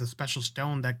ring has a special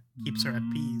stone that keeps her at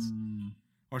peace.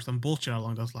 Or some bullshit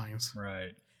along those lines.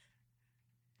 Right.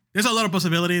 There's a lot of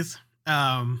possibilities.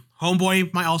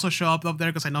 Homeboy might also show up there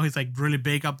because I know he's like really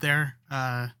big up there.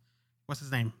 What's his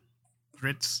name?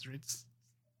 Dritz.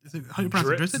 Is it, how do you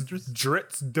pronounce it?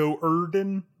 Dritz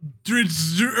Do'Urden.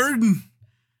 Dritz Do'Urden.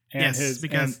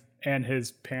 And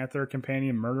his panther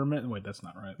companion Murderman. Wait, that's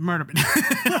not right.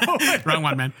 Murderman. Wrong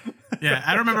one, man. Yeah,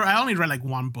 I remember. I only read like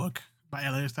one book by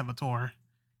Elias Salvatore.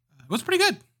 It was pretty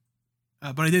good.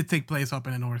 But it did take place up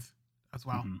in the north as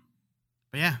well.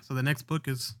 But yeah, so the next book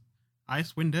is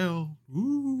Icewind Dale.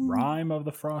 Rime of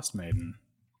the Frost Maiden.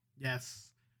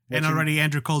 Yes. And already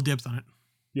Andrew Cole dibs on it.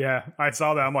 Yeah, I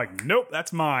saw that. I'm like, nope,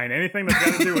 that's mine. Anything that's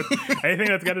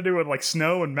got to do with like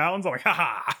snow and mountains, I'm like,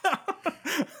 haha.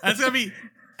 That's gonna be.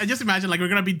 I just imagine like we're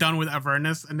gonna be done with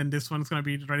Avernus, and then this one's gonna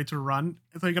be ready to run.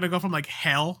 So you're gonna go from like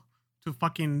hell to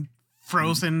fucking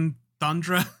frozen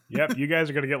tundra. Yep, you guys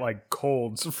are gonna get like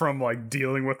colds from like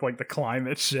dealing with like the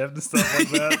climate shift and stuff like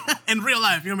that. In real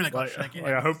life, you're gonna be like, oh, shit,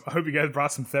 I hope you guys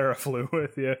brought some Theraflu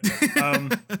with you.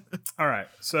 All right,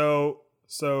 so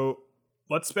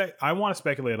I want to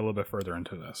speculate a little bit further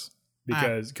into this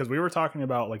because we were talking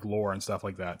about like lore and stuff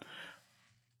like that.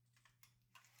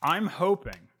 I'm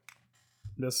hoping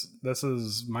this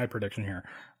is my prediction here.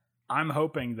 I'm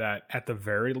hoping that at the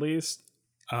very least,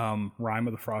 Rime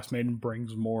of the Frost Maiden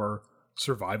brings more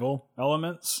survival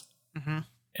elements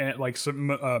and like some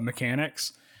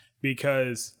mechanics,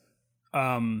 because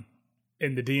in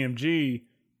the DMG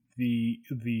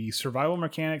the survival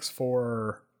mechanics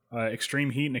for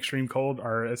extreme heat and extreme cold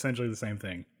are essentially the same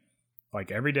thing.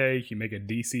 Like every day you make a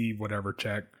DC whatever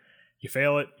check, you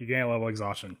fail it, you gain a level of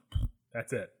exhaustion.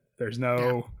 That's it. There's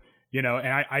no, and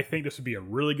I think this would be a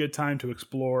really good time to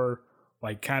explore,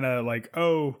 like kind of like,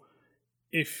 oh,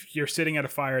 if you're sitting at a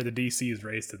fire, the DC is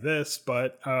raised to this,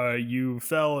 but you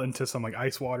fell into some like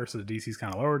ice water, so the DC is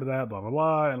kind of lower to that, blah, blah,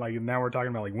 blah. And like now we're talking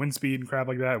about like wind speed and crap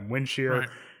like that, and wind shear,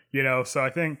 so I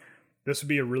think this would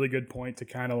be a really good point to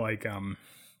kind of like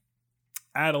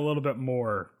add a little bit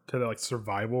more to the like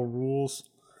survival rules.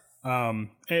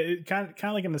 It kind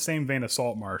of like in the same vein of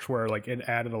Salt Marsh, where like it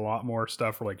added a lot more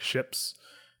stuff for like ships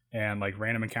and like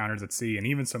random encounters at sea, and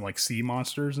even some like sea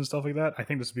monsters and stuff like that. I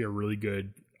think this would be a really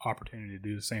good opportunity to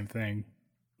do the same thing,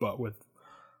 but with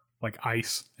like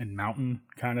ice and mountain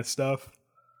kind of stuff.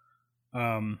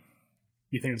 You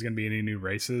think there's going to be any new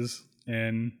races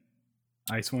in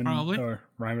Icewind Probably. or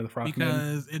Rime of the Frost?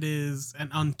 Because it is an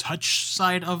untouched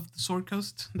side of the Sword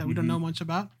Coast that we don't know much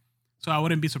about. So I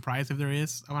wouldn't be surprised if there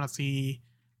is. I want to see.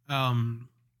 I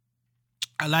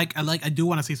do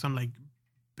want to see some like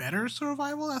better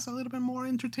survival that's a little bit more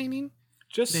entertaining.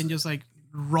 Than just like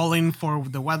rolling for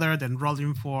the weather, then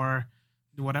rolling for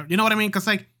whatever. You know what I mean? Because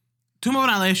like Tomb of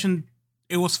Annihilation,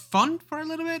 it was fun for a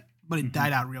little bit, but it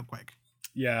died out real quick.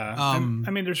 Yeah. I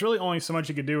mean, there's really only so much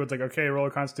you could do. It's like, okay, roll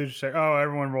a Constitution check. Oh,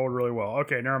 everyone rolled really well.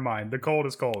 Okay, never mind. The cold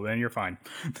is cold, and you're fine.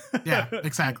 Yeah,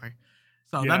 exactly.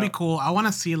 So that'd be cool. I want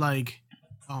to see like,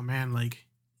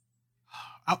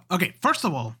 okay, first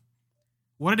of all,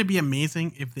 wouldn't it be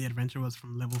amazing if the adventure was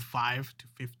from level 5 to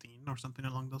 15 or something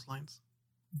along those lines?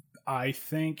 I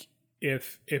think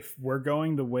if we're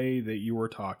going the way that you were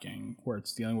talking, where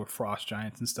it's dealing with frost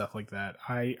giants and stuff like that,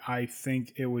 I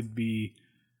think it would be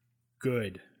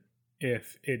good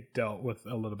if it dealt with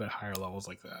a little bit higher levels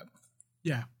like that.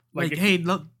 Yeah. Like hey,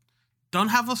 look, don't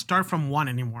have us start from 1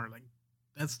 anymore. Like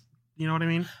that's, you know what I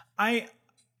mean? I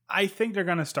think they're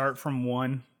going to start from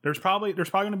 1. There's probably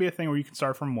going to be a thing where you can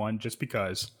start from 1 just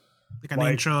because. Like an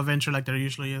intro adventure like there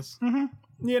usually is. Mm-hmm.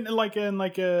 Yeah, like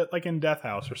in Death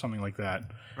House or something like that.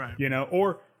 Right.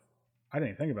 Or I didn't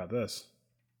even think about this.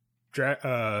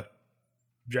 Dragonspire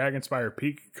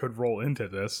Peak could roll into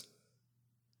this.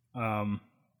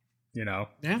 Yeah.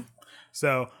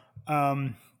 So,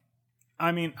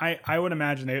 I mean, I would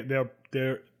imagine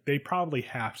they probably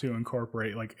have to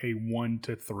incorporate like a 1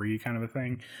 to 3 kind of a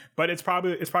thing, but it's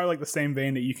probably like the same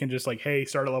vein that you can just like, hey,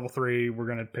 start at level 3, we're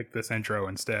gonna pick this intro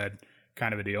instead,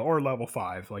 kind of a deal, or level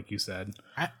 5, like you said.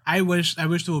 I wish there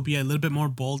would be a little bit more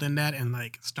bold in that and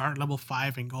like start level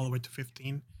 5 and go all the way to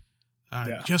 15.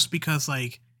 Just because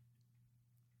like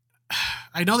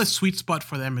I know the sweet spot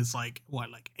for them is like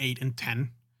what, like 8 and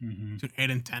 10 to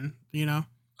 8 and 10,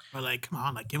 but like come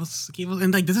on, like give us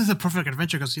and like this is a perfect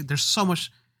adventure because there's so much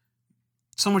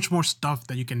more stuff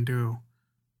that you can do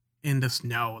in the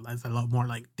snow. That's a lot more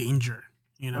like danger,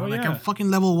 a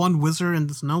fucking level 1 wizard in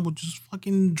the snow will just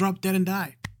fucking drop dead and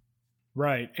die.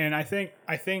 Right. And I think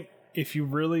if you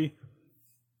really,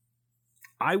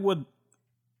 I would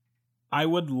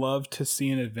love to see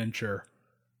an adventure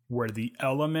where the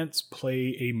elements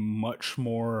play a much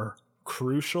more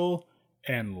crucial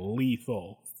and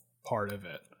lethal part of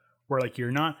it, where like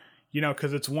you're not,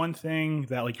 because it's one thing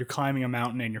that like you're climbing a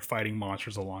mountain and you're fighting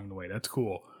monsters along the way. That's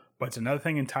cool. But it's another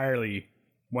thing entirely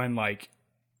when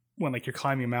you're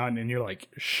climbing a mountain and you're like,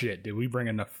 shit, did we bring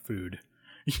enough food?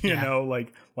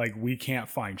 Like we can't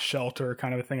find shelter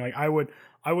kind of a thing. Like I would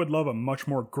love a much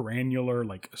more granular,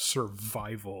 like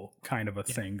survival kind of a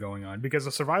thing going on, because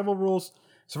the survival rules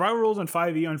in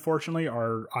 5e, unfortunately,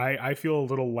 are, I feel a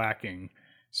little lacking.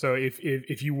 So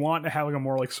if you want to have like a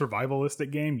more like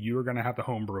survivalistic game, you're going to have to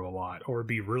homebrew a lot or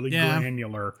be really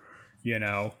granular,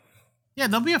 Yeah,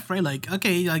 don't be afraid. Like,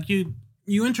 okay, like you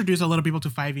introduce a lot of people to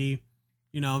 5e,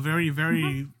 very,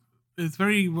 very, it's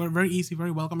very, very easy,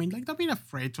 very welcoming. Like, don't be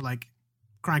afraid to like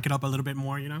crank it up a little bit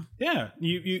more, Yeah,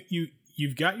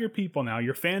 you've got your people now.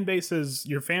 Your fan base has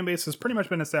pretty much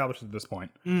been established at this point.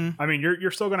 I mean,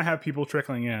 you're still going to have people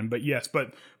trickling in, but yes,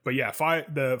 but yeah,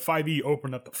 the 5e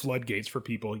opened up the floodgates for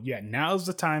people. Yeah, now's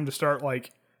the time to start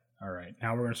like, all right,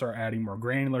 now we're going to start adding more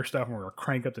granular stuff, and we're going to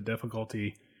crank up the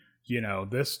difficulty.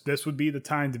 This would be the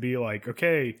time to be like,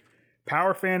 okay,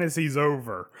 power fantasy's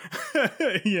over.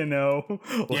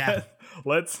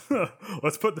 Let's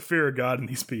put the fear of God in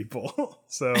these people.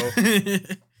 So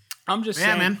I'm just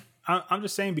saying, man. I'm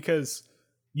just saying, because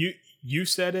you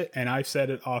said it and I've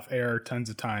said it off air tons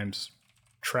of times.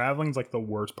 Traveling's like the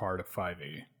worst part of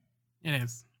 5e. It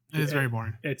is. It is very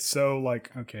boring. It's so like,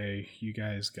 okay, you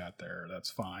guys got there. That's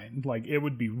fine. Like, it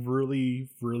would be really,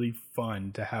 really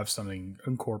fun to have something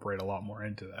incorporate a lot more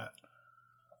into that.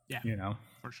 Yeah,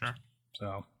 for sure.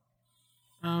 So,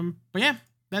 but yeah,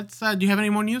 that's. Do you have any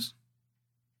more news?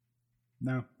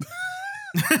 No.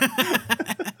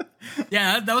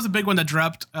 Yeah, that was a big one that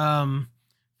dropped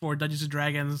for Dungeons and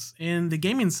Dragons. In the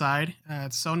gaming side,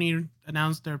 Sony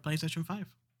announced their PlayStation 5.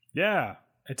 Yeah,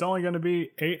 it's only going to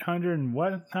be $800 and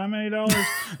what? How many dollars?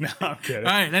 No, I'm kidding.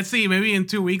 All right, let's see. Maybe in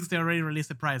 2 weeks they already released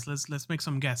the price. Let's make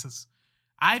some guesses.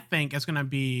 I think it's not gonna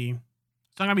be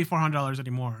 $400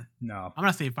 anymore. No, I'm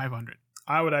gonna say $500.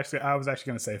 I was actually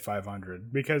going to say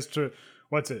 $500 because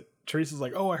Teresa's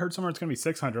like, oh, I heard somewhere it's going to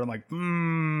be $600. I'm like,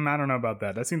 I don't know about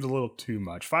that. That seems a little too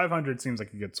much. $500 seems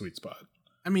like a good sweet spot.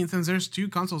 I mean, since there's 2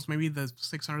 consoles, maybe the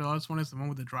 $600 one is the one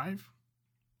with the drive,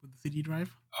 with the CD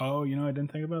drive. Oh, I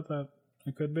didn't think about that.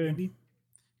 It could be. Maybe.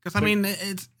 Because I mean,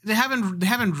 they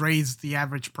haven't raised the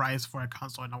average price for a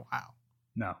console in a while.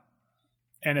 No,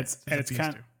 and it's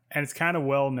kind of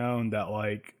well known that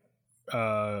like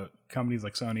companies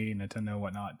like Sony, Nintendo,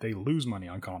 whatnot, they lose money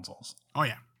on consoles. Oh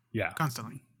yeah. Yeah,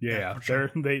 constantly. Yeah.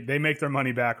 Sure. They make their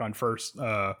money back on first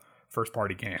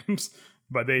party games,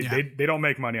 but they don't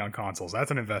make money on consoles.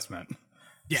 That's an investment.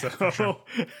 Yeah, so. For sure.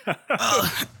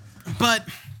 But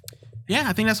yeah,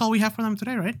 I think that's all we have for them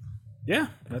today, right? Yeah,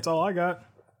 that's all I got.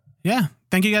 Yeah,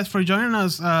 thank you guys for joining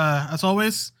us. As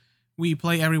always, we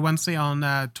play every Wednesday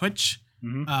on Twitch.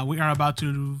 Mm-hmm. We are about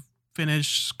to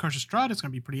finish Curse of Strahd. It's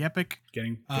going to be pretty epic.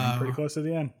 Getting pretty close to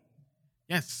the end.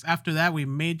 Yes, after that, we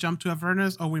may jump to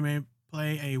Avernus, or we may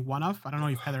play a one-off. I don't know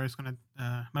if Heather is going to...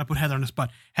 I'm going to put Heather on the spot.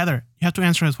 Heather, you have to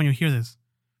answer us when you hear this.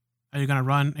 Are you going to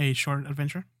run a short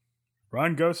adventure?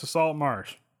 Run Ghost of Salt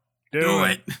Marsh. Do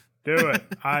it. Do it.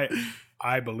 I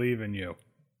believe in you.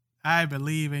 I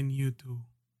believe in you, too.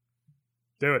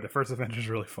 Do it. The first adventure is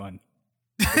really fun.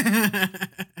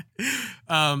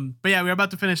 But yeah, we're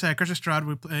about to finish Curse of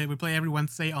Strahd. We play every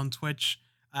Wednesday on Twitch.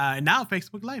 And now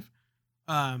Facebook Live.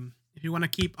 If you want to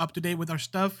keep up to date with our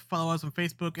stuff, follow us on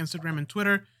Facebook, Instagram, and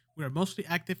Twitter. We are mostly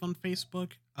active on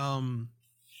Facebook. And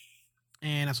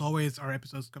as always, our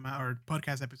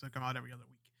podcast episodes come out every other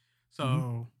week.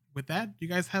 So with that, you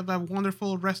guys have a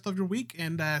wonderful rest of your week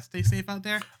and stay safe out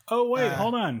there. Oh wait,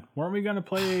 hold on. Weren't we gonna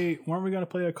play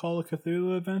a Call of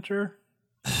Cthulhu adventure?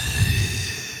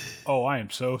 Oh, I am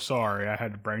so sorry. I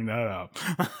had to bring that up.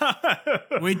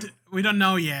 we don't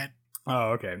know yet.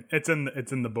 Oh, okay. It's in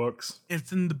the books.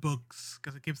 It's in the books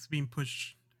because it keeps being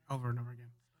pushed over and over again.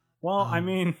 Well, I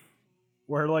mean,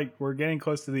 we're getting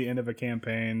close to the end of a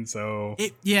campaign, so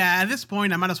at this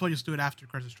point, I might as well just do it after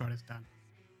Curse of Strahd is done.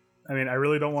 I mean, I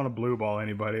really don't want to blue ball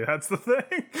anybody. That's the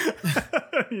thing,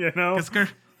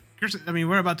 Because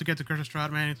we're about to get to Curse of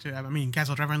Strahd, man.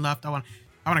 Castle Reverend left. I want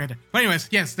to get there. But anyways,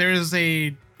 yes, there is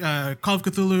a Call of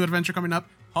Cthulhu adventure coming up.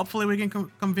 Hopefully, we can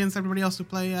convince everybody else to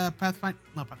play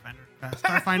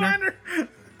Starfinder.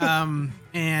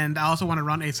 And I also want to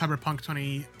run a Cyberpunk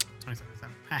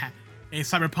 2077. A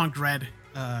Cyberpunk Red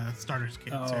starters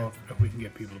kit. Oh, if we can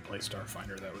get people to play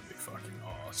Starfinder, that would be fucking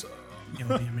awesome. It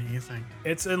would be amazing.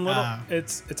 It's a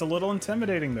little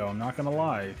intimidating though. I'm not gonna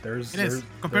lie.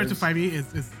 Compared to 5e,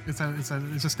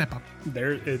 it's a step up.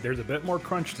 There's a bit more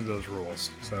crunch to those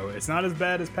rules, so it's not as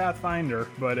bad as Pathfinder,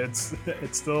 but it's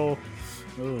still.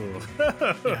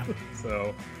 Yeah.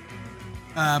 So.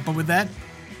 But with that,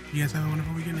 you guys have a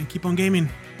wonderful weekend and keep on gaming.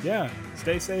 Yeah,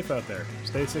 stay safe out there.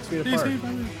 Stay 6 feet apart. Stay safe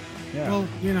out there. Yeah. Well,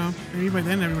 maybe by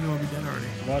then everybody will be dead already.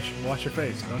 Wash your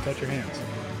face. Don't touch your hands.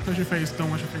 Touch your face. Don't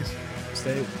wash your face.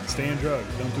 Stay in drugs.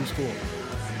 Don't do school.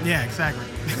 Yeah, exactly.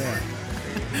 Yeah.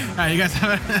 All right, you guys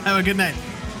have a good night.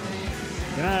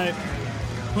 Good night.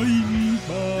 Bye.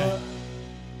 Bye.